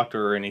unblocked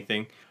or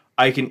anything,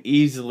 I can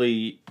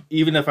easily,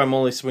 even if I'm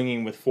only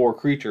swinging with 4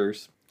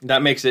 creatures,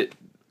 that makes it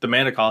the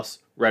mana cost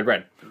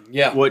red.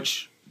 Yeah.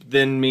 Which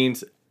then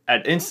means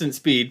at instant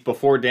speed,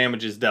 before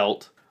damage is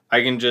dealt,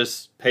 I can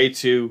just pay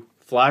 2,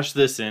 flash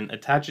this in,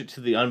 attach it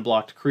to the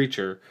unblocked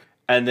creature,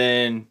 and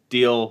then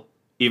deal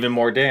even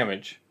more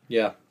damage.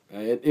 Yeah.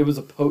 It was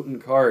a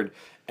potent card.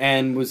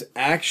 And was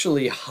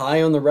actually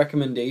high on the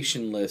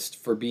recommendation list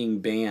for being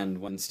banned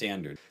when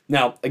standard.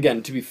 Now,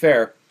 again, to be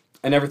fair,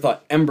 I never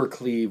thought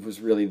Embercleave was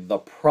really the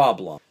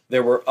problem.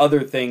 There were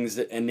other things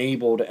that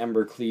enabled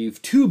Embercleave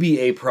to be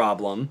a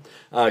problem,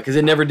 because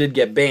it never did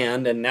get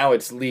banned, and now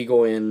it's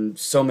legal in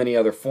so many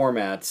other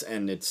formats,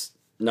 and it's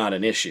not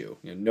an issue.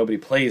 Nobody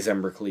plays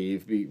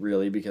Embercleave,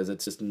 really, because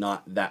it's just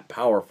not that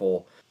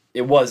powerful.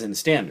 It was in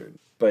standard.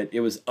 but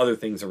it was other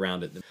things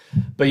around it.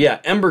 But yeah,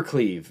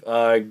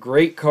 Embercleave,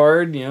 great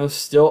card,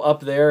 still up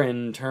there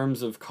in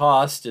terms of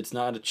cost. It's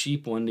not a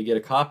cheap one to get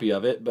a copy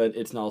of it, but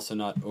it's also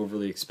not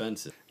overly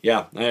expensive.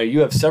 Yeah, I know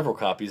you have several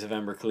copies of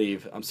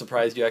Embercleave. I'm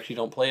surprised you actually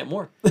don't play it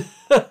more.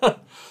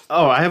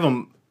 Oh, I have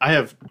them. I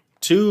have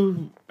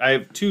two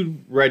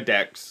red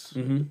decks,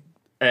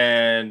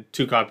 and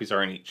 2 copies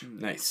are in each.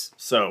 Nice.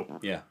 So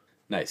Yeah,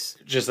 nice.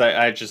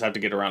 I just have to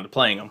get around to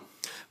playing them.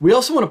 We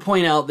also want to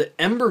point out that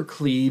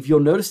Embercleave, you'll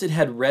notice it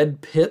had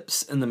red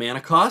pips in the mana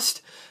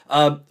cost.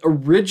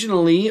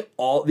 Originally,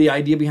 the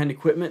idea behind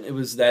equipment, it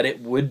was that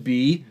it would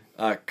be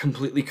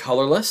completely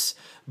colorless.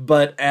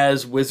 But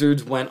as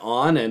Wizards went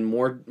on and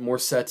more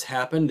sets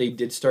happened, they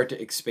did start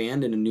to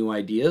expand into new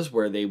ideas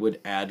where they would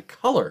add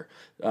colored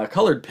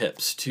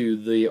pips to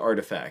the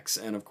artifacts.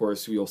 And of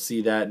course, you'll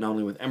see that not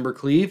only with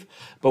Embercleave,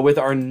 but with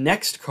our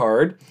next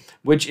card,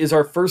 which is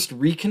our first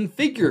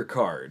reconfigure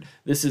card.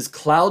 This is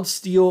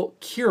Cloudsteel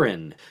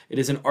Kirin. It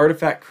is an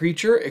artifact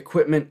creature,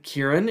 equipment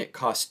Kirin. It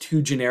costs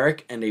 2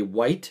 generic and a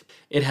white.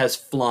 It has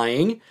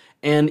flying,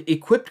 and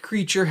equipped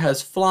creature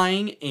has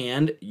flying,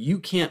 and you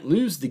can't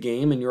lose the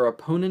game, and your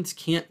opponents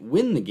can't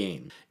win the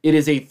game. It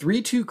is a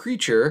 3/2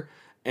 creature,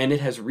 and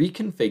it has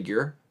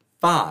reconfigure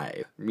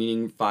 5,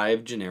 meaning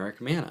 5 generic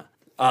mana.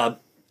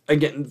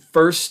 Again,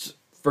 first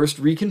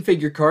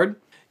reconfigure card.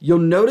 You'll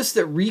notice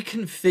that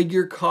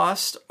reconfigure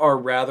costs are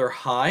rather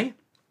high,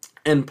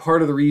 and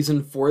part of the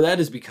reason for that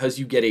is because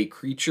you get a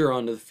creature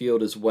onto the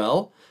field as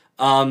well.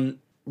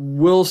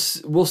 We'll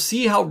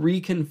see how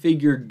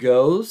reconfigure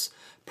goes.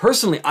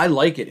 Personally, I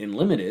like it in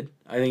limited.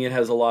 I think it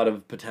has a lot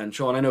of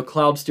potential, and I know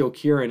Cloudsteel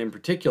Kirin in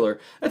particular,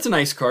 that's a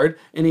nice card.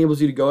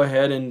 Enables you to go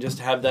ahead and just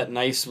have that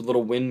nice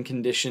little win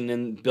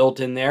condition built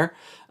in there.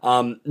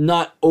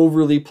 Not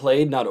overly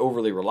played, not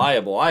overly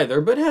reliable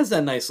either, but has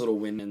that nice little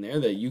win in there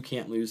that you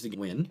can't lose to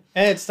win.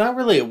 And it's not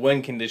really a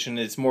win condition,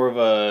 it's more of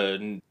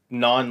a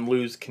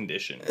non-lose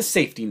condition. A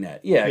safety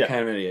net, yeah.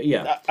 Kind of an idea,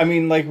 yeah. I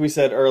mean, like we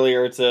said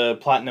earlier, it's a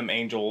Platinum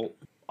Angel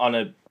on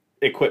a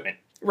equipment.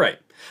 Right.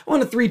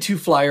 Well, a 3/2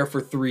 flyer for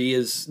 3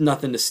 is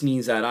nothing to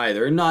sneeze at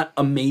either. Not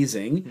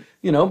amazing,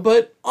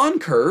 but on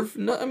curve.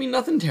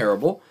 Nothing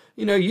terrible.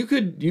 You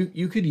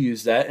could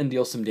use that and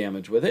deal some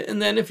damage with it.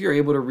 And then if you're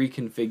able to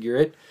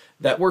reconfigure it,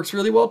 that works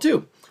really well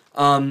too.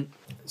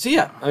 So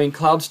yeah,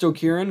 Cloudsteel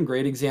Kirin,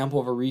 great example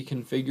of a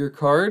reconfigure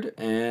card.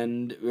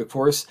 And of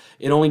course,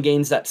 it only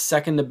gains that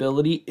second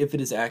ability if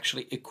it is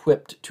actually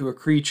equipped to a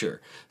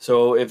creature.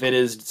 So if it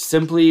is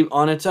simply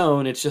on its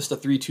own, it's just a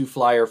 3/2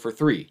 flyer for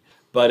 3.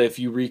 But if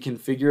you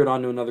reconfigure it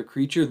onto another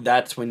creature,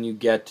 that's when you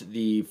get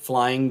the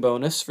flying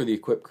bonus for the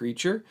equipped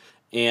creature,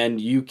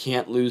 and you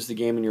can't lose the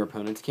game and your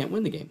opponents can't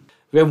win the game.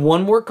 We have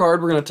one more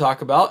card we're going to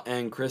talk about,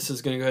 and Chris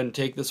is going to go ahead and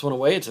take this one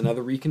away. It's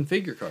another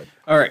reconfigure card.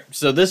 All right,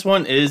 so this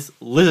one is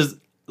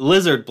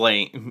Lizard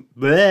Blade.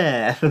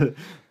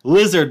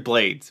 Lizard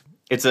Blades.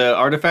 It's an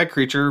artifact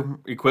creature,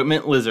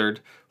 equipment lizard,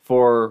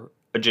 for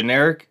a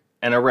generic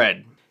and a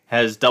red.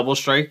 Has double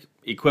strike.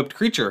 Equipped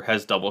creature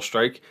has double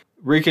strike.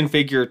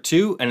 Reconfigure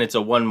 2, and it's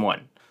a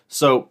 1/1.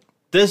 So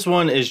this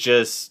one is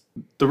just,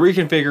 the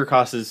reconfigure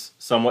cost is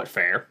somewhat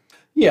fair.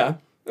 Yeah,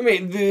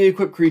 the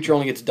equipped creature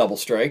only gets double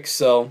strike,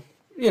 so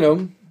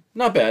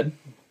not bad.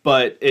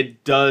 But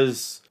it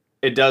does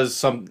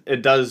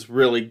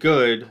really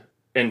good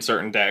in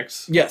certain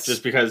decks. Yes,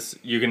 just because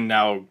you can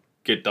now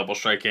get double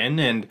strike in,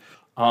 and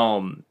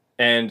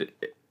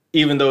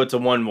even though it's a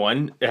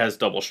 1/1, it has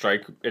double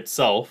strike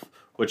itself,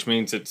 which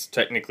means it's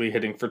technically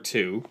hitting for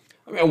 2.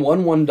 A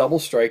 1/1 double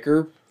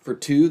striker for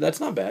 2, that's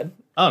not bad.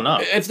 Oh, no.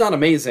 It's not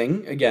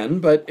amazing, again,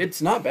 but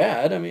it's not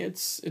bad.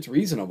 It's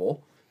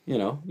reasonable.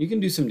 You can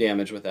do some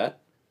damage with that.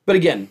 But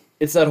again,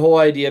 it's that whole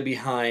idea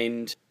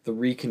behind the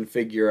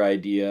reconfigure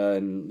idea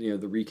and,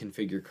 the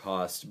reconfigure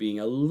cost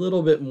being a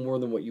little bit more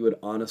than what you would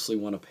honestly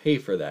want to pay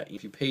for that.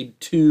 If you paid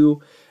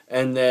 2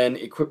 and then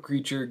equipped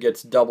creature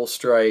gets double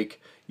strike,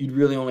 you'd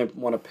really only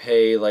want to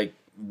pay like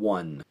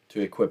 1 to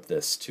equip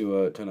this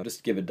to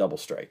just give a double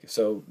strike.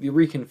 So the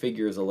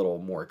reconfigure is a little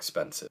more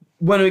expensive.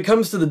 When it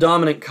comes to the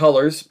dominant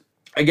colors,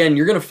 again,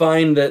 you're going to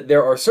find that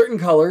there are certain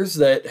colors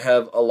that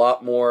have a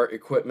lot more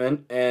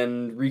equipment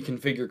and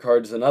reconfigure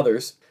cards than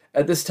others.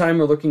 At this time,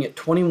 we're looking at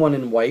 21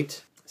 in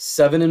white,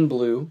 7 in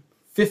blue,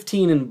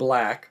 15 in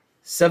black,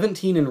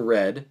 17 in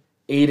red,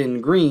 8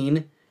 in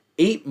green,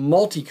 8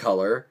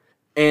 multicolor,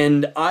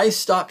 and I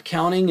stopped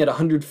counting at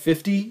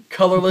 150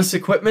 colorless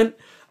equipment.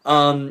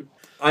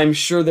 I'm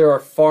sure there are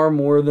far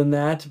more than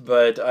that,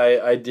 but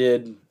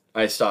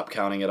I stopped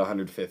counting at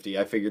 150.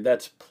 I figured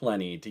that's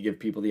plenty to give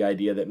people the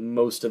idea that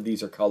most of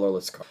these are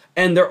colorless cards.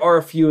 And there are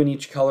a few in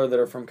each color that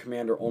are from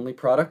Commander-only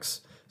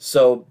products.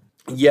 So,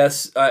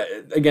 yes,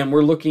 again,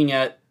 we're looking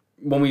at,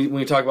 when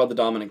we talk about the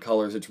dominant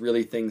colors, it's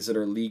really things that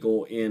are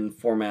legal in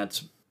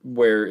formats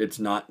where it's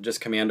not just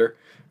Commander,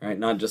 right?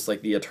 Not just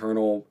like the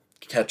eternal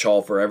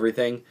catch-all for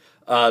everything.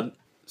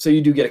 So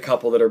you do get a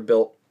couple that are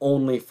built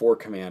only for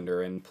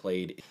Commander and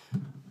played.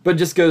 But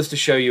just goes to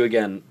show you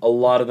again, a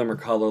lot of them are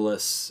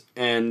colorless,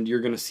 and you're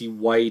going to see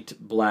white,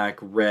 black,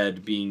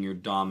 red being your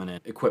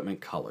dominant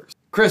equipment colors.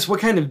 Chris, what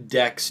kind of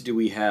decks do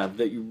we have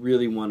that you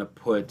really want to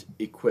put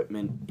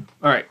equipment?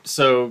 All right,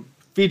 so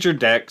featured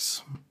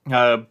decks.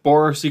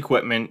 Boros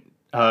Equipment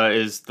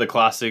is the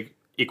classic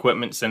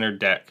equipment-centered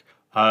deck.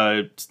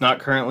 It's not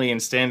currently in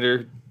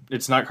standard.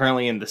 It's not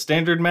currently in the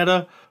standard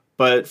meta,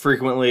 but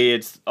frequently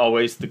it's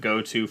always the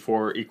go-to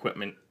for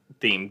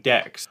equipment-themed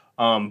decks.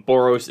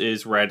 Boros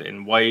is red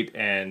and white,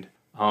 and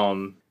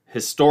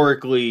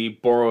historically,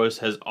 Boros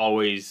has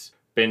always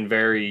been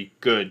very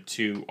good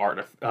to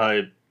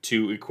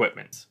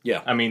equipment.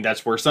 Yeah. I mean,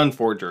 that's where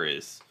Sunforger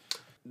is.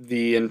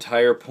 The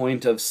entire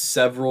point of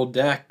several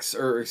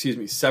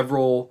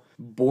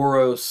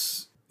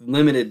Boros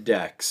limited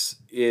decks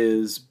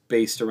is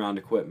based around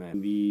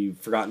equipment. The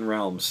Forgotten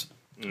Realms.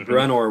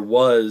 Draenor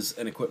was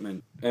an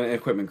equipment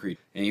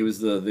creature, and he was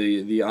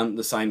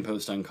the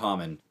signpost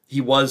uncommon. He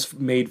was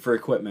made for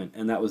equipment,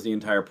 and that was the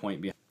entire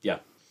point behind. Yeah,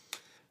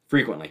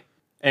 frequently.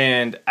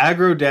 And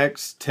aggro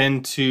decks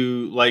tend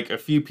to like a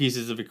few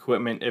pieces of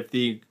equipment if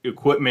the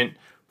equipment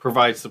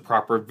provides the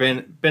proper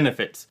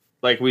benefits.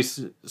 Like we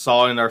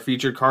saw in our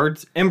featured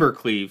cards,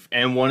 Embercleave,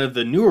 and one of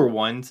the newer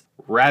ones,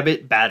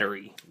 Rabbit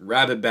Battery.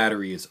 Rabbit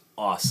Battery is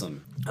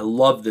awesome. I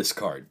love this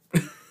card.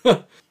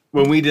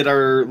 When we did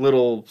our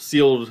little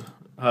sealed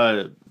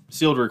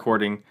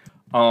recording,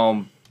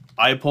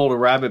 I pulled a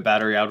Rabbit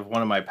Battery out of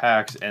one of my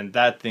packs, and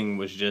that thing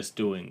was just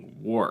doing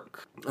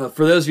work.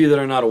 For those of you that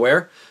are not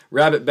aware,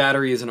 Rabbit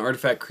Battery is an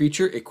artifact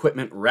creature,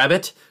 equipment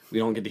rabbit. We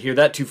don't get to hear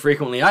that too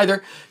frequently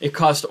either. It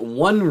costs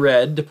 1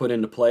 red to put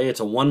into play. It's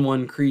a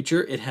 1/1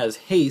 creature. It has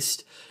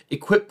haste.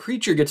 Equipped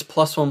creature gets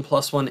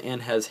 +1/+1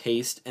 and has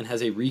haste, and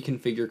has a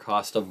reconfigure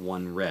cost of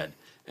 1 red.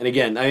 And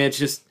again, I mean,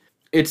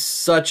 it's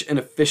such an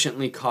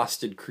efficiently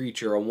costed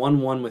creature. A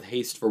 1/1 with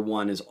haste for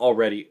 1 is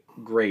already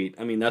great.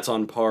 I mean, that's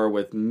on par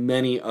with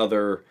many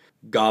other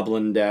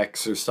goblin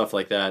decks or stuff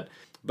like that.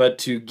 But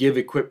to give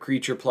equipped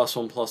creature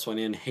 +1/+1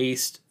 and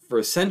haste for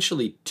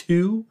essentially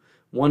 2,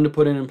 1 to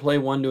put in and play,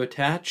 1 to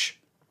attach,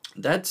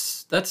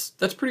 that's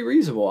pretty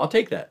reasonable. I'll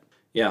take that.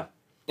 Yeah.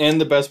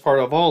 And the best part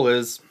of all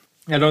is,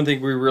 I don't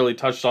think we really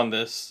touched on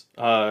this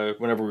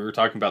whenever we were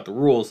talking about the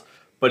rules,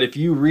 but if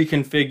you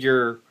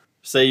reconfigure,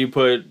 say you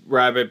put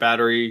Rabbit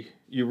Battery,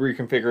 you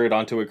reconfigure it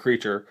onto a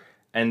creature,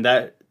 and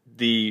that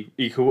the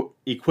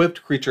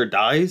equipped creature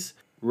dies,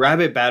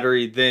 Rabbit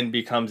Battery then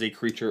becomes a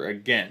creature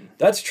again.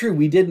 That's true.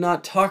 We did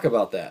not talk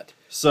about that.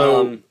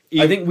 So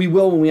I think we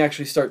will when we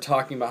actually start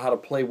talking about how to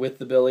play with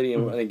the ability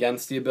and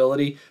against the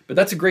ability. But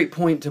that's a great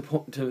point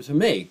to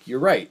make. You're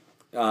right.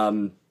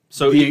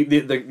 So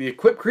the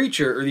equipped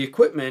creature, or the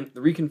equipment,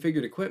 the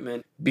reconfigured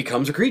equipment,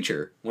 becomes a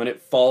creature when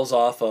it falls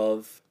off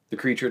of the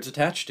creature it's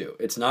attached to.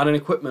 It's not an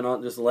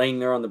equipment just laying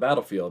there on the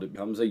battlefield. It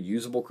becomes a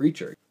usable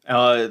creature.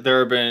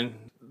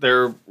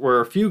 There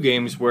were a few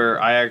games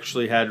where I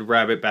actually had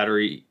Rabbit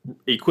Battery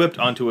equipped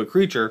onto a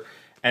creature,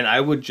 and I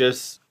would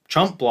just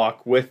chump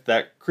block with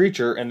that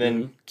creature and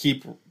then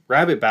keep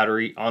Rabbit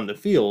Battery on the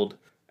field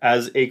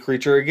as a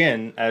creature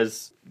again,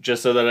 as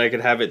just so that I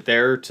could have it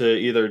there to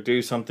either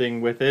do something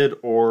with it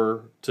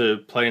or to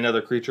play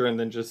another creature and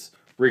then just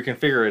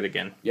reconfigure it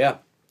again. Yeah,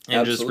 and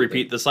absolutely. just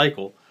repeat the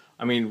cycle.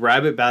 I mean,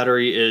 Rabbit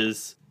Battery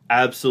is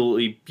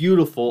absolutely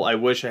beautiful. I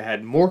wish I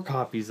had more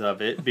copies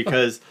of it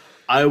because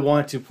I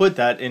want to put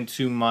that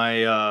into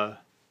my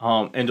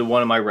into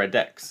one of my red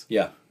decks.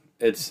 Yeah,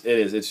 it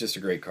is. It's just a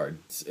great card.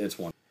 It's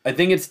one. I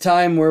think it's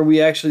time where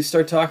we actually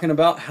start talking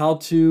about how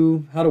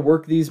to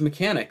work these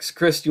mechanics.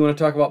 Chris, do you want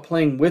to talk about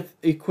playing with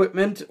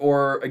equipment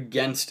or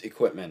against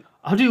equipment?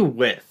 I'll do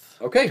with.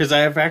 Okay. Because I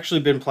have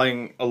actually been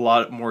playing a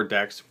lot more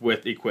decks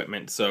with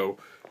equipment. So,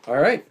 all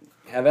right,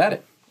 have at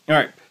it. All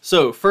right.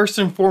 So first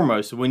and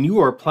foremost, when you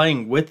are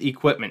playing with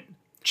equipment,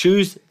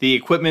 choose the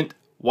equipment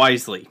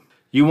wisely.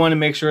 You want to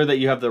make sure that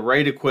you have the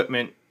right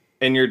equipment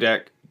in your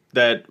deck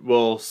that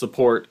will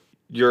support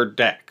your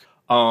deck.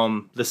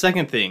 The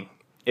second thing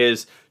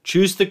is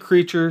choose the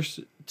creatures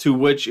to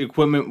which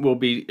equipment will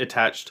be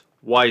attached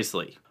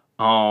wisely.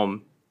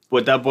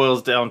 What that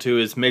boils down to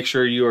is make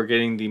sure you are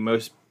getting the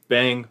most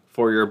bang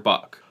for your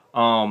buck.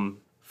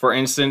 For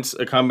instance,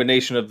 a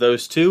combination of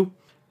those two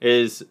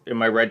is in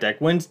my red deck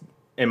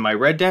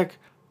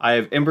I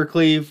have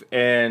Embercleave,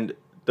 and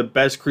the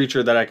best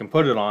creature that I can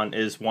put it on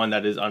is one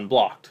that is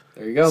unblocked.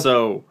 There you go.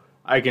 So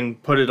I can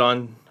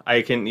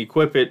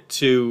equip it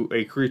to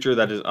a creature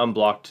that is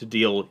unblocked to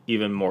deal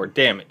even more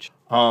damage.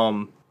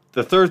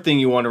 The third thing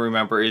you want to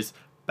remember is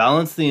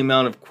balance the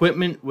amount of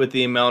equipment with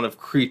the amount of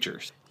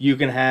creatures. You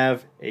can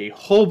have a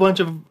whole bunch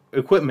of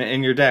equipment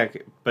in your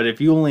deck, but if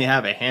you only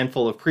have a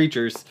handful of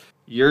creatures,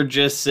 you're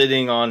just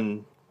sitting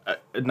on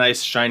a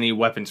nice shiny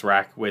weapons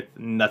rack with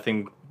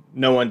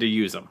no one to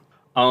use them.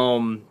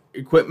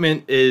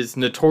 Equipment is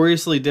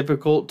notoriously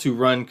difficult to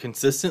run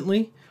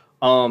consistently.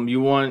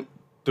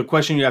 The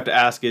question you have to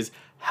ask is,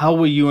 how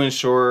will you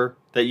ensure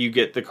that you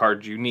get the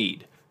cards you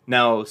need?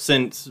 Now,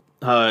 since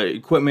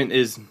equipment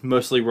is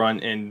mostly run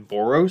in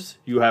Boros,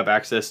 you have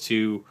access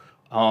to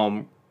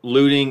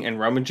looting and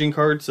rummaging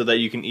cards so that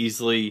you can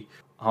easily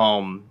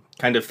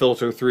kind of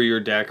filter through your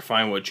deck,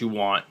 find what you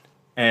want,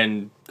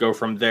 and go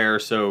from there.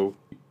 So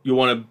you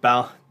want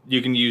to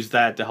you can use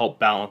that to help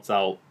balance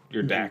out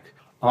your deck.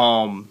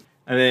 And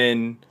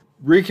then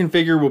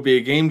reconfigure will be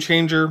a game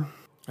changer.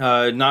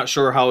 Not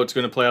sure how it's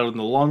going to play out in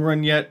the long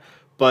run yet,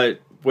 but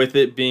with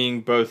it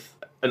being both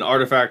an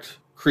artifact,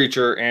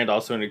 creature, and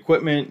also an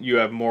equipment, you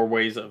have more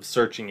ways of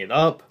searching it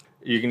up.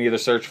 You can either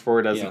search for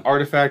it as an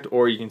artifact,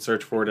 or you can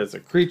search for it as a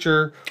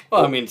creature.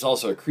 Well, I mean, it's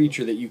also a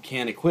creature that you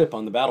can equip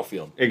on the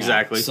battlefield.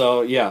 Exactly. Now.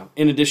 So, yeah,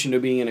 in addition to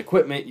being an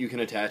equipment, you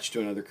can attach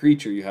to another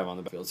creature you have on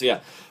the battlefield. So,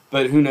 yeah,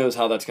 but who knows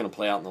how that's going to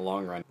play out in the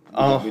long run.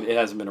 It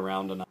hasn't been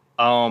around enough.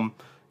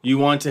 You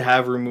want to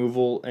have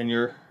removal in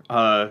your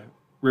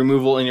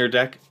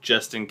deck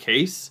just in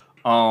case.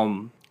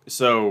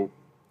 So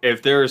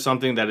if there is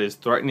something that is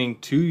threatening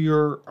to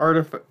your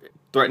artifacts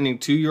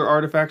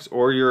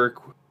or your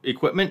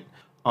equipment,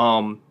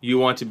 you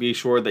want to be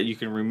sure that you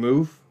can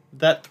remove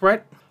that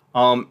threat.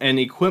 And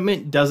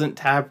equipment doesn't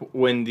tap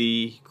when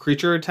the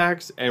creature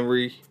attacks, and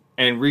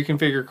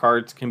reconfigure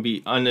cards can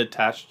be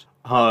unattached,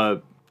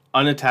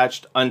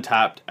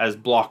 untapped as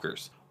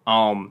blockers.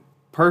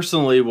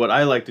 Personally, what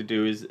I like to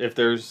do is, if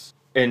there's,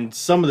 in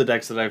some of the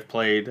decks that I've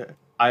played,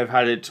 I've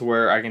had it to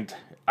where I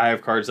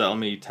have cards that let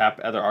me tap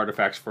other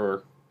artifacts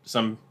for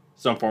some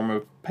form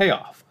of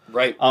payoff.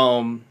 Right.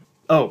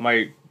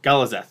 My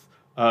Galazeth.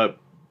 My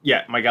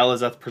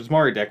Galazeth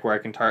Prismari deck, where I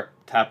can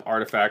tap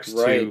artifacts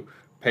to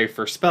pay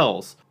for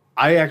spells.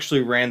 I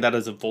actually ran that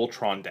as a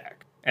Voltron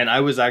deck, and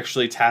I was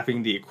actually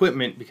tapping the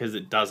equipment because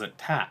it doesn't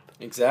tap.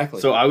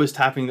 Exactly. So I was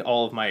tapping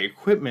all of my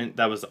equipment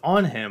that was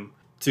on him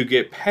to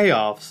get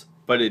payoffs,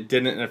 but it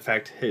didn't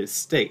affect his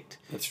state.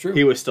 That's true.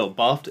 He was still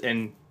buffed,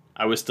 and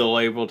I was still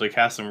able to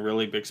cast some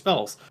really big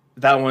spells.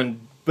 That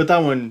one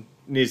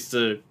needs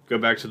to go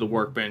back to the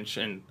workbench,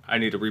 and I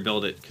need to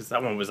rebuild it, because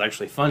that one was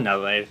actually fun now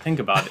that I think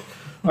about it.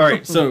 All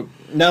right, so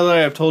now that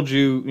I've told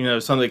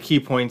you, some of the key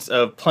points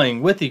of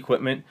playing with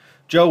equipment,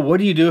 Joe, what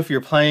do you do if you're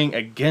playing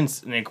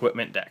against an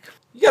equipment deck?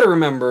 You got to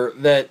remember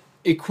that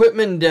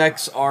equipment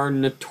decks are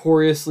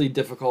notoriously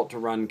difficult to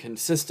run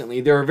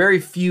consistently. There are very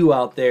few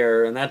out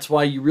there, and that's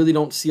why you really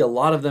don't see a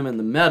lot of them in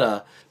the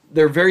meta.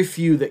 There are very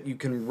few that you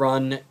can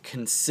run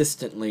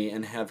consistently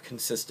and have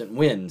consistent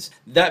wins.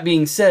 That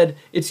being said,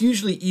 it's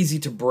usually easy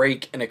to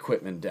break an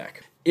equipment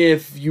deck.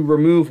 If you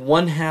remove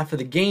one half of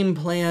the game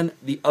plan,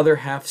 the other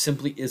half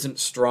simply isn't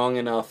strong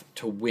enough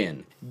to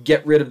win.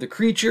 Get rid of the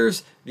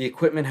creatures, the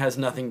equipment has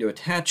nothing to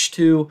attach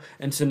to,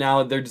 and so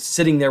now they're just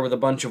sitting there with a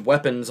bunch of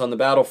weapons on the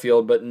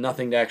battlefield but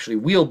nothing to actually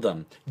wield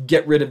them.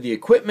 Get rid of the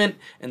equipment,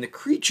 and the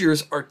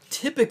creatures are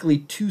typically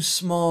too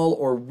small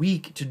or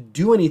weak to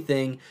do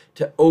anything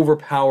to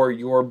overpower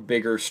your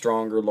bigger,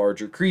 stronger,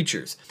 larger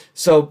creatures.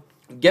 So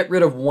get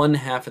rid of one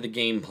half of the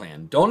game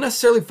plan. Don't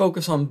necessarily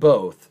focus on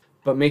both,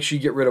 but make sure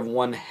you get rid of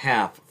one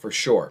half for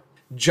sure.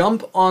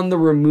 Jump on the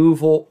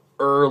removal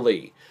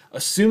early.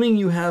 Assuming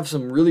you have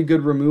some really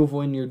good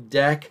removal in your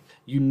deck,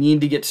 you need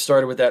to get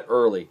started with that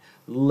early.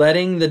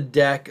 Letting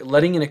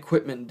an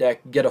equipment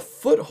deck get a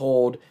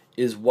foothold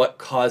is what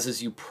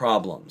causes you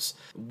problems.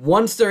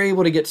 Once they're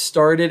able to get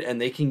started and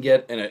they can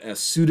get a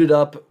suited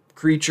up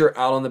creature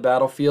out on the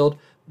battlefield,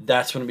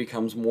 that's when it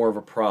becomes more of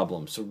a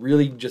problem. So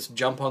really just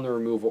jump on the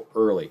removal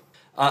early.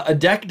 A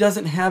deck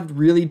doesn't have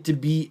really to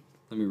be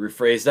Let me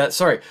rephrase that.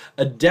 Sorry.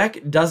 A deck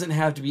doesn't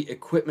have to be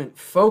equipment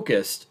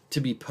focused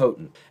to be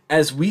potent.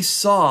 As we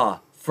saw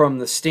from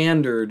the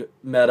standard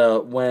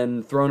meta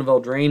when Throne of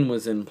Eldraine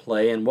was in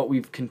play, and what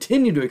we've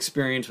continued to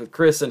experience with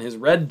Chris and his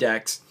red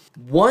decks,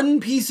 one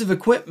piece of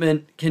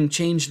equipment can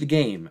change the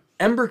game.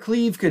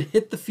 Embercleave could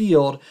hit the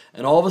field,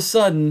 and all of a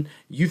sudden,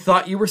 you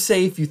thought you were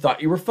safe, you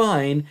thought you were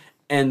fine,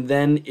 and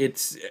then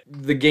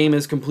the game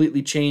is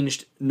completely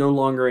changed, no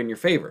longer in your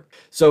favor.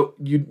 So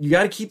you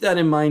got to keep that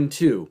in mind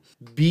too.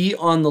 Be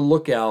on the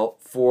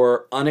lookout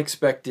for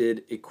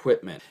unexpected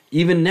equipment.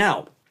 Even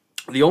now,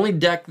 the only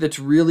deck that's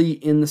really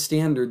in the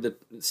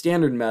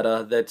standard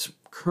meta that's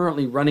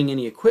currently running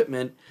any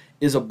equipment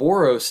is a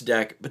Boros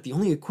deck, but the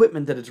only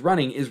equipment that it's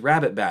running is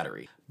Rabbit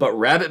Battery. But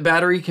Rabbit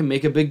Battery can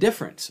make a big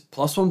difference.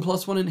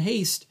 +1/+1 in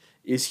haste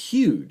is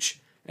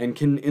huge, and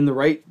can, in the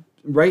right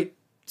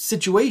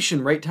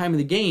situation, right time of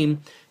the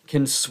game,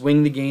 can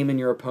swing the game in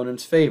your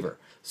opponent's favor.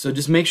 So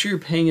just make sure you're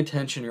paying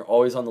attention, you're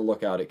always on the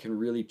lookout. It can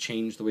really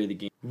change the way the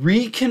game.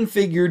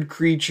 Reconfigured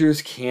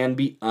creatures can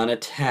be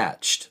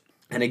unattached.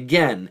 And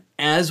again,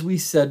 as we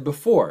said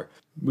before,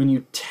 when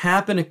you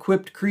tap an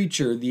equipped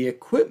creature, the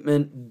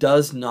equipment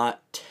does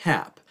not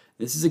tap.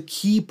 This is a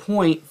key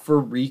point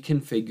for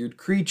reconfigured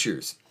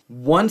creatures.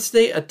 Once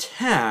they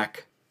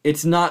attack,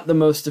 it's not the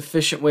most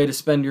efficient way to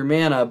spend your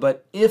mana,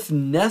 but if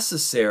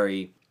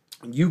necessary,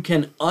 you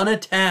can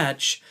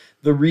unattach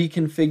the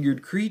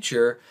reconfigured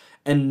creature,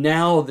 and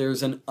now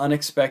there's an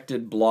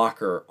unexpected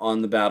blocker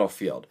on the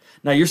battlefield.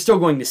 Now, you're still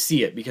going to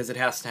see it because it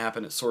has to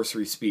happen at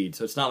sorcery speed,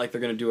 so it's not like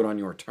they're going to do it on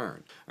your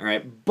turn. All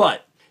right,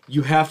 but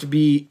you have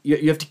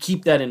to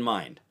keep that in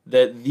mind,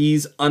 that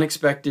these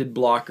unexpected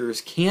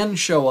blockers can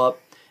show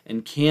up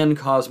and can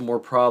cause more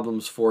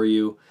problems for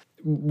you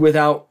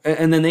without,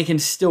 and then they can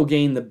still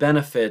gain the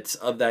benefits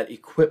of that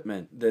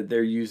equipment that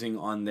they're using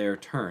on their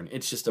turn.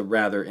 It's just a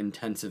rather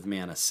intensive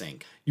mana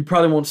sink. You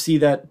probably won't see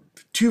that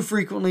too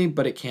frequently,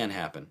 but it can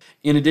happen.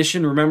 In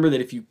addition, remember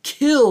that if you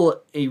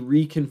kill a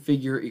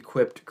reconfigure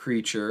equipped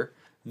creature,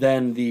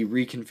 then the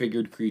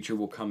reconfigured creature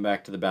will come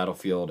back to the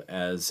battlefield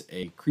as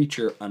a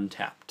creature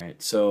untapped.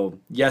 Right? So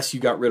yes, you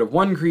got rid of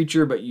one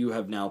creature, but you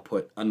have now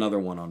put another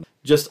one on.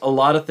 Just a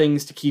lot of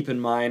things to keep in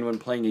mind when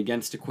playing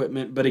against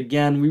equipment, but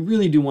again, we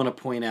really do want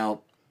to point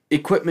out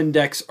equipment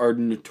decks are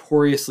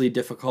notoriously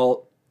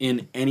difficult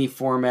in any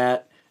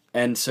format,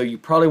 and so you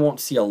probably won't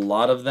see a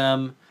lot of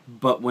them,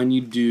 but when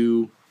you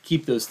do,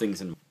 keep those things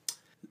in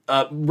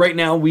mind. Right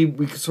now,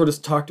 we sort of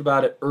talked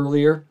about it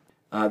earlier.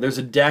 There's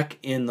a deck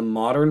in the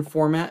modern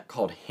format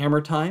called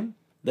Hammer Time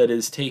that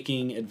is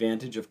taking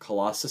advantage of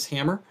Colossus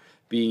Hammer,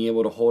 being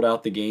able to hold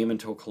out the game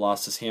until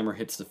Colossus Hammer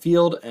hits the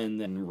field and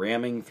then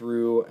ramming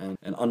through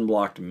an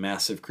unblocked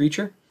massive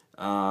creature.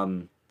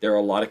 There are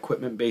a lot of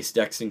equipment-based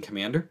decks in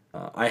Commander.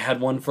 I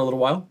had one for a little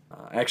while.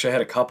 Actually, I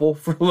had a couple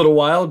for a little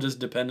while, just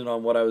depending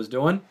on what I was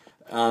doing.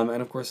 And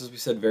of course, as we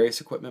said,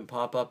 various equipment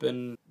pop up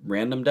in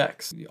random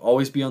decks. You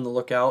always be on the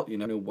lookout. You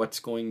know what's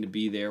going to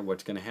be there,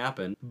 what's going to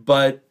happen.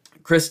 But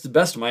Chris, to the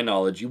best of my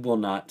knowledge, you will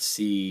not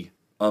see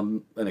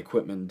an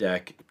equipment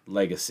deck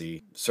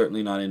Legacy.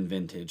 Certainly not in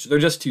Vintage. They're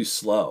just too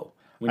slow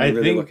when you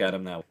really look at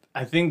them now.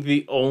 I think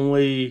the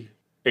only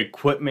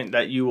equipment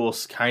that you will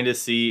kind of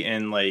see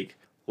in like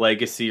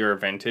Legacy or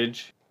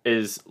Vintage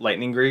is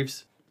Lightning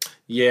Greaves.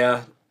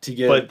 Yeah,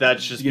 but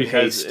that's just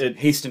because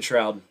haste and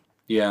Shroud.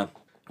 Yeah.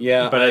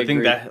 But I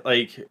think that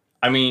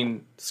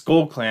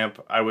Skull Clamp,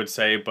 I would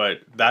say,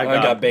 but that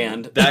got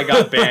banned. That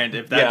got banned.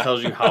 If that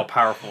tells you how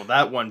powerful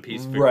that one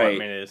piece of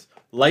equipment is.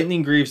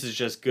 Lightning Greaves is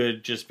just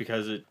good, just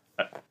because it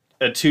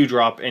a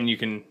 2-drop and you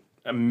can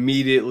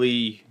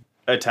immediately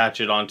equip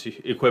it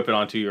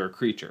onto your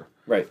creature.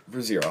 Right,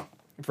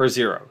 for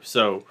 0.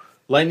 So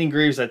Lightning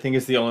Greaves, I think,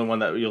 is the only one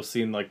that you'll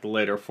see in like the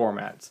later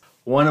formats.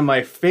 One of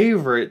my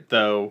favorite,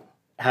 though,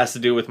 has to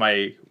do with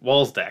my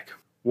Walls deck,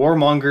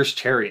 Warmonger's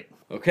Chariot.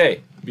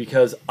 Okay,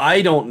 because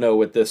I don't know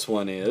what this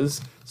one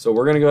is, so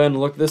we're going to go ahead and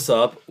look this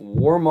up.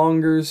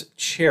 Warmonger's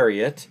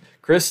Chariot.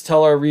 Chris,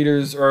 tell our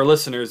readers, or our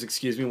listeners,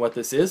 what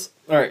this is.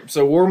 Alright,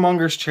 so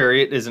Warmonger's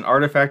Chariot is an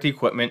artifact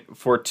equipment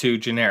for 2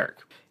 generic.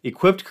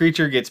 Equipped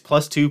creature gets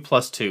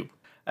 +2/+2.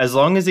 As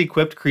long as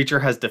equipped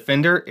creature has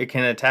Defender, it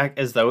can attack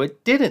as though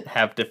it didn't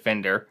have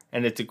Defender,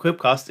 and its equip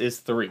cost is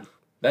 3.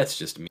 That's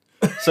just me.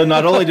 So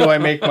not only do I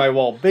make my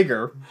wall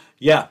bigger...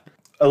 Yeah.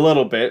 A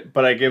little bit,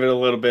 but I give it a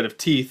little bit of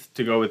teeth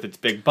to go with its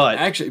big butt.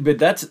 Actually, but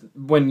that's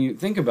when you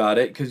think about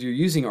it, because you're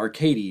using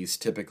Arcades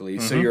typically,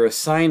 so you're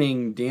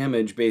assigning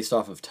damage based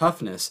off of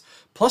toughness.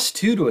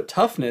 +2 to a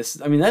toughness,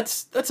 I mean,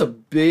 that's a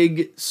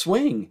big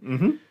swing.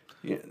 Mm-hmm.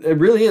 Yeah, it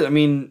really is. I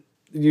mean,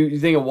 you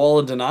think of Wall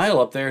of Denial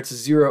up there, it's a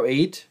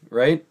 0/8,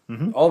 right?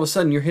 Mm-hmm. All of a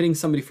sudden, you're hitting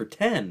somebody for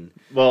 10.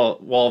 Well,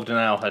 Wall of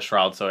Denial has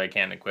Shroud, so I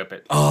can't equip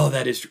it. Oh,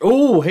 that is true.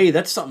 Oh, hey,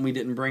 that's something we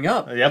didn't bring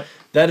up. Yep.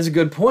 That is a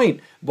good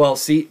point. Well,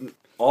 see...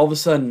 all of a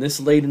sudden, this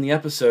late in the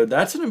episode,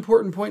 that's an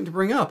important point to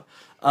bring up.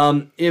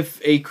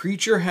 If a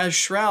creature has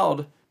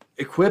Shroud,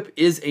 Equip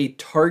is a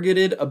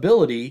targeted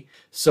ability.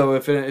 So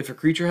if a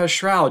creature has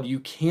Shroud, you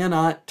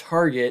cannot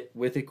target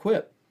with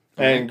Equip.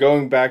 Okay? And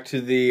going back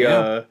to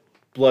the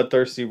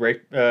Bloodthirsty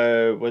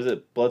was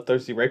it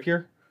Bloodthirsty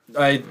Rapier?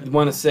 I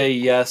want to say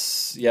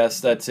yes,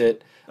 that's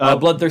it.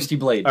 Bloodthirsty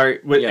Blade. All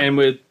right, and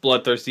with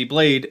Bloodthirsty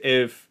Blade,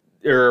 if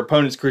your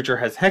opponent's creature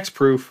has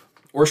Hexproof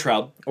or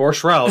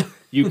Shroud,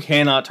 you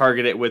cannot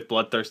target it with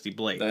Bloodthirsty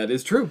Blade. That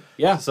is true.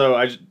 Yeah. So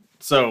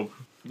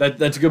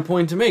that's a good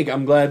point to make.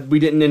 I'm glad we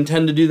didn't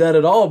intend to do that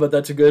at all, but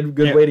that's a good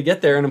way to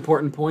get there. An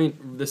important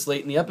point this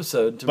late in the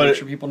episode to make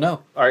sure people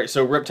know. All right.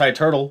 So Riptide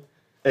Turtle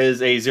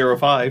is a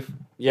 0/5.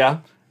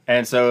 Yeah.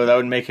 And so that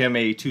would make him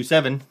a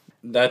 2/7.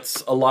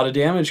 That's a lot of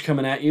damage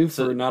coming at you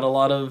for not a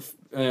lot of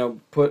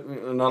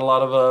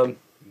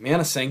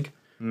mana sink.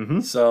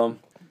 Mm-hmm. So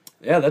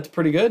yeah, that's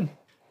pretty good.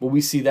 Will we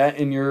see that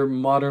in your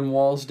Modern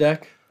Walls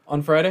deck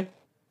on Friday?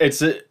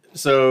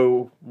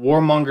 So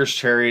Warmonger's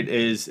Chariot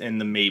is in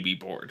the maybe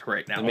board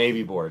right now. The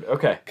maybe board,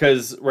 okay.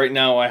 Because right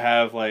now I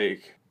have I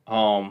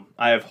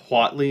have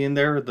Huatli in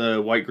there,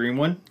 the white-green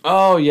one.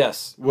 Oh,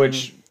 yes.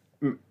 Which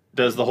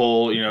does the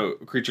whole,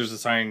 creatures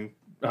assign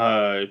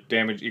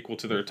damage equal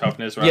to their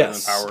toughness rather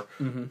than power.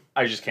 Mm-hmm.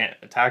 I just can't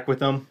attack with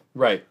them.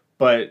 Right.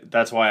 But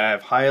that's why I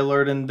have High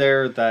Alert in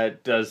there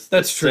that does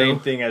the same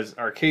thing as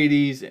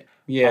Arcades.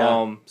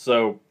 Yeah.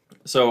 So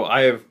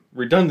I have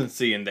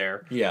redundancy in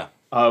there. Yeah.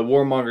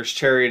 Warmonger's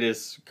Chariot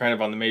is kind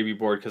of on the maybe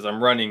board because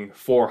I'm running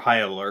 4 High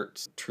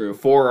Alerts. True.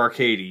 4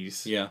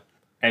 Arcades. Yeah.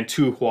 And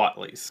 2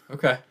 Huatlis.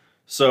 Okay.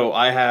 So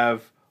I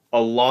have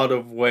a lot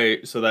of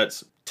weight. So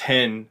that's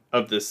 10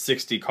 of the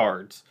 60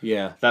 cards.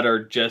 Yeah. That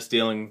are just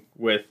dealing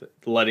with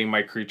letting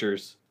my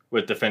creatures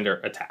with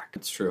Defender attack.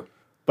 That's true.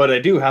 But I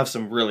do have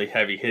some really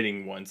heavy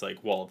hitting ones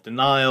like Wall of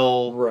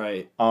Denial.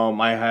 Right.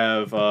 I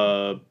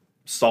have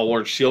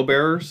Stalwart Shield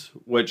Bearers,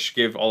 which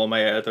give all of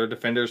my other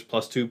defenders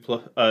 +2,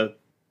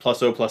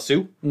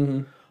 +0/+2.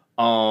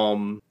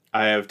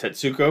 I have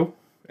Tetsuko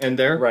in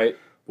there, Right.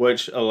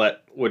 which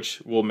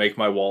will make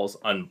my walls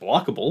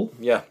unblockable.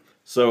 Yeah.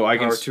 So I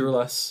can Power 2 or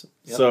less.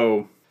 Yep.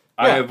 So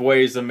I Yeah. have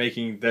ways of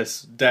making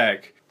this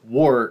deck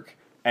work,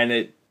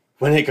 and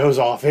when it goes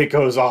off,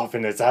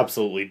 and it's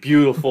absolutely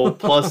beautiful.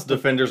 Plus,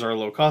 defenders are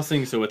low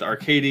costing, so with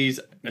Arcades,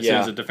 as soon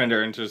as a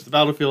defender enters the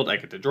battlefield, I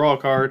get to draw a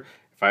card.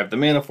 If I have the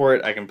mana for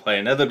it, I can play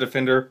another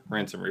defender,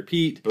 rinse and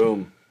repeat.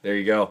 Boom. There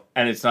you go.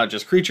 And it's not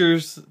just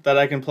creatures that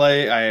I can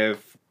play. I have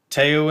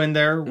Teo in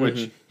there,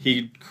 which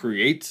he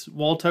creates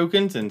wall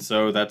tokens, and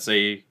so that's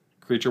a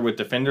creature with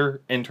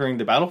defender entering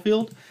the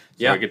battlefield.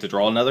 So I get to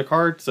draw another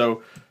card.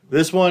 So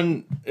this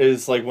one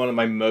is like one of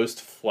my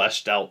most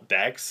fleshed out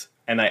decks,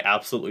 and I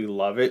absolutely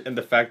love it. And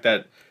the fact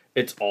that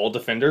it's all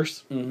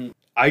defenders,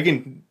 I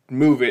can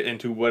move it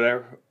into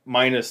whatever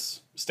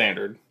minus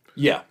standard.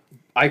 Yeah.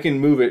 I can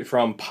move it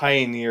from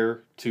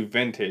Pioneer to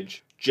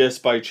Vintage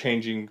just by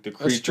changing the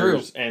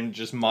creatures and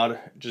just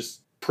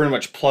pretty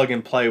much plug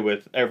and play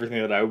with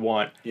everything that I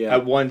want. Yeah.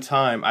 At one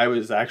time, I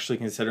was actually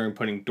considering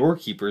putting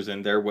Doorkeepers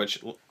in there,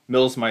 which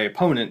mills my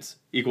opponents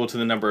equal to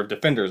the number of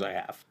defenders I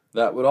have.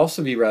 That would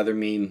also be rather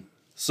mean.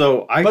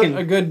 So But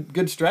a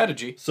good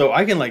strategy. So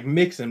I can like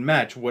mix and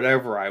match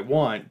whatever I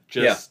want.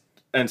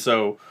 And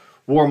so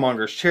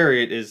Warmonger's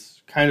Chariot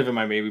is kind of in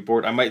my maybe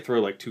board. I might throw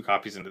like 2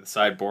 copies into the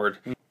sideboard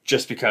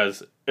just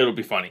because it'll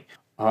be funny.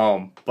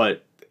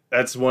 But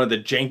that's one of the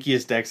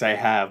jankiest decks I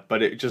have,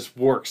 but it just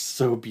works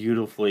so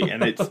beautifully,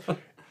 and it's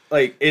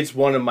like it's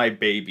one of my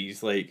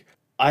babies. Like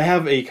I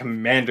have a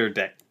commander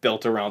deck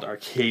built around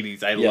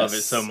Arcades. I love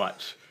it so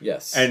much.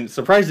 Yes. And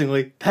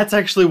surprisingly, that's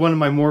actually one of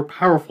my more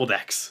powerful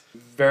decks.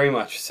 Very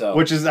much so.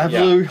 Which is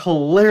absolutely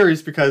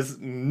hilarious because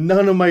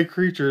none of my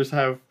creatures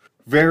have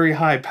very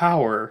high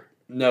power.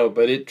 No,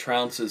 but it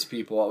trounces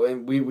people.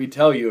 And we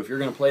tell you, if you're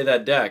going to play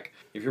that deck,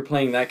 if you're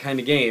playing that kind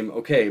of game,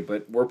 okay,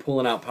 but we're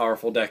pulling out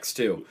powerful decks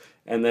too.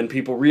 And then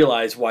people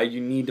realize why you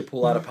need to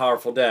pull out a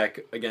powerful deck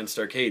against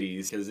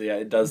Arcades, because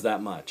it does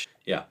that much.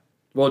 Yeah.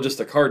 Well, just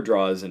the card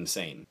draw is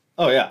insane.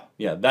 Oh, yeah.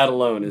 Yeah, that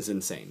alone is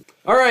insane.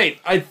 All right,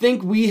 I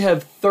think we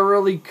have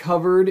thoroughly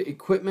covered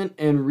equipment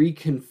and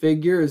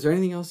reconfigure. Is there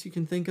anything else you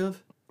can think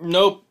of?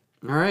 Nope.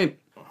 All right.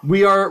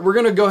 We're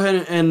going to go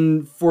ahead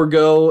and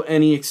forego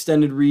any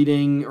extended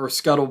reading or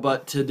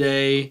scuttlebutt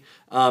today.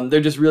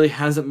 There just really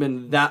hasn't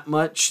been that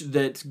much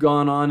that's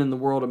gone on in the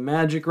world of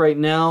Magic right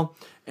now.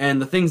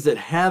 And the things that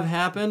have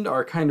happened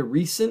are kind of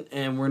recent,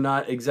 and we're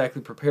not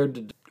exactly prepared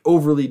to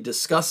overly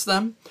discuss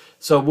them.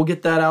 So we'll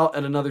get that out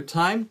at another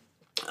time.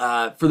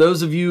 For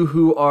those of you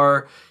who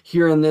are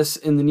hearing this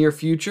in the near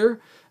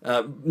future,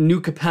 New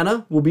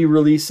Capenna will be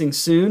releasing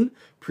soon.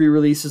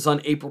 Pre-release is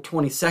on April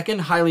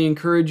 22nd. Highly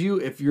encourage you,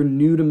 if you're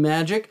new to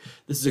Magic,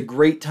 this is a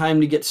great time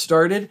to get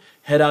started.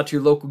 Head out to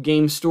your local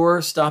game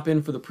store, stop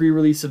in for the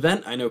pre-release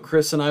event. I know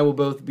Chris and I will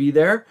both be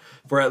there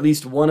for at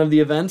least one of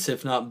the events,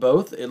 if not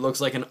both. It looks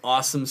like an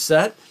awesome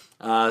set,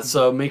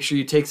 so make sure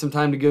you take some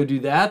time to go do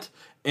that.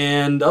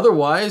 And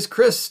otherwise,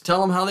 Chris,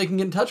 tell them how they can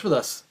get in touch with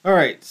us. All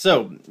right,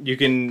 so you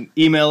can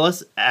email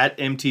us at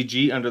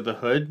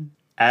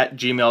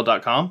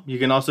mtgunderthehood@gmail.com. You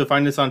can also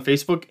find us on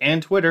Facebook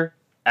and Twitter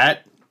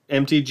at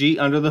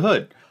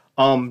mtgunderthehood.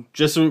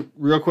 Just a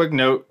real quick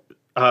note,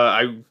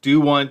 I do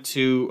want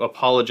to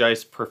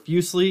apologize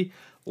profusely.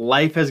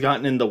 Life has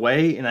gotten in the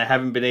way, and I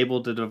haven't been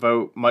able to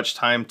devote much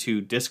time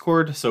to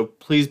Discord, so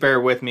please bear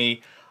with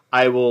me.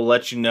 I will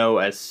let you know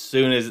as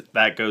soon as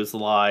that goes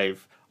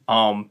live.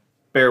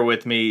 Bear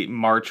with me.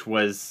 March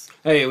was...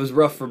 Hey, it was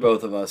rough for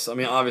both of us. I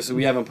mean, obviously,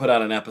 we haven't put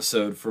out an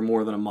episode for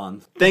more than a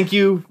month. Thank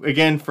you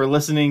again for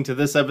listening to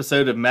this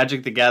episode of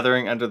Magic the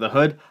Gathering Under the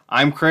Hood.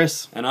 I'm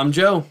Chris. And I'm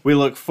Joe. We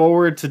look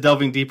forward to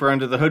delving deeper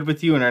under the hood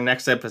with you in our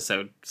next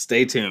episode.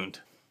 Stay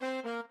tuned.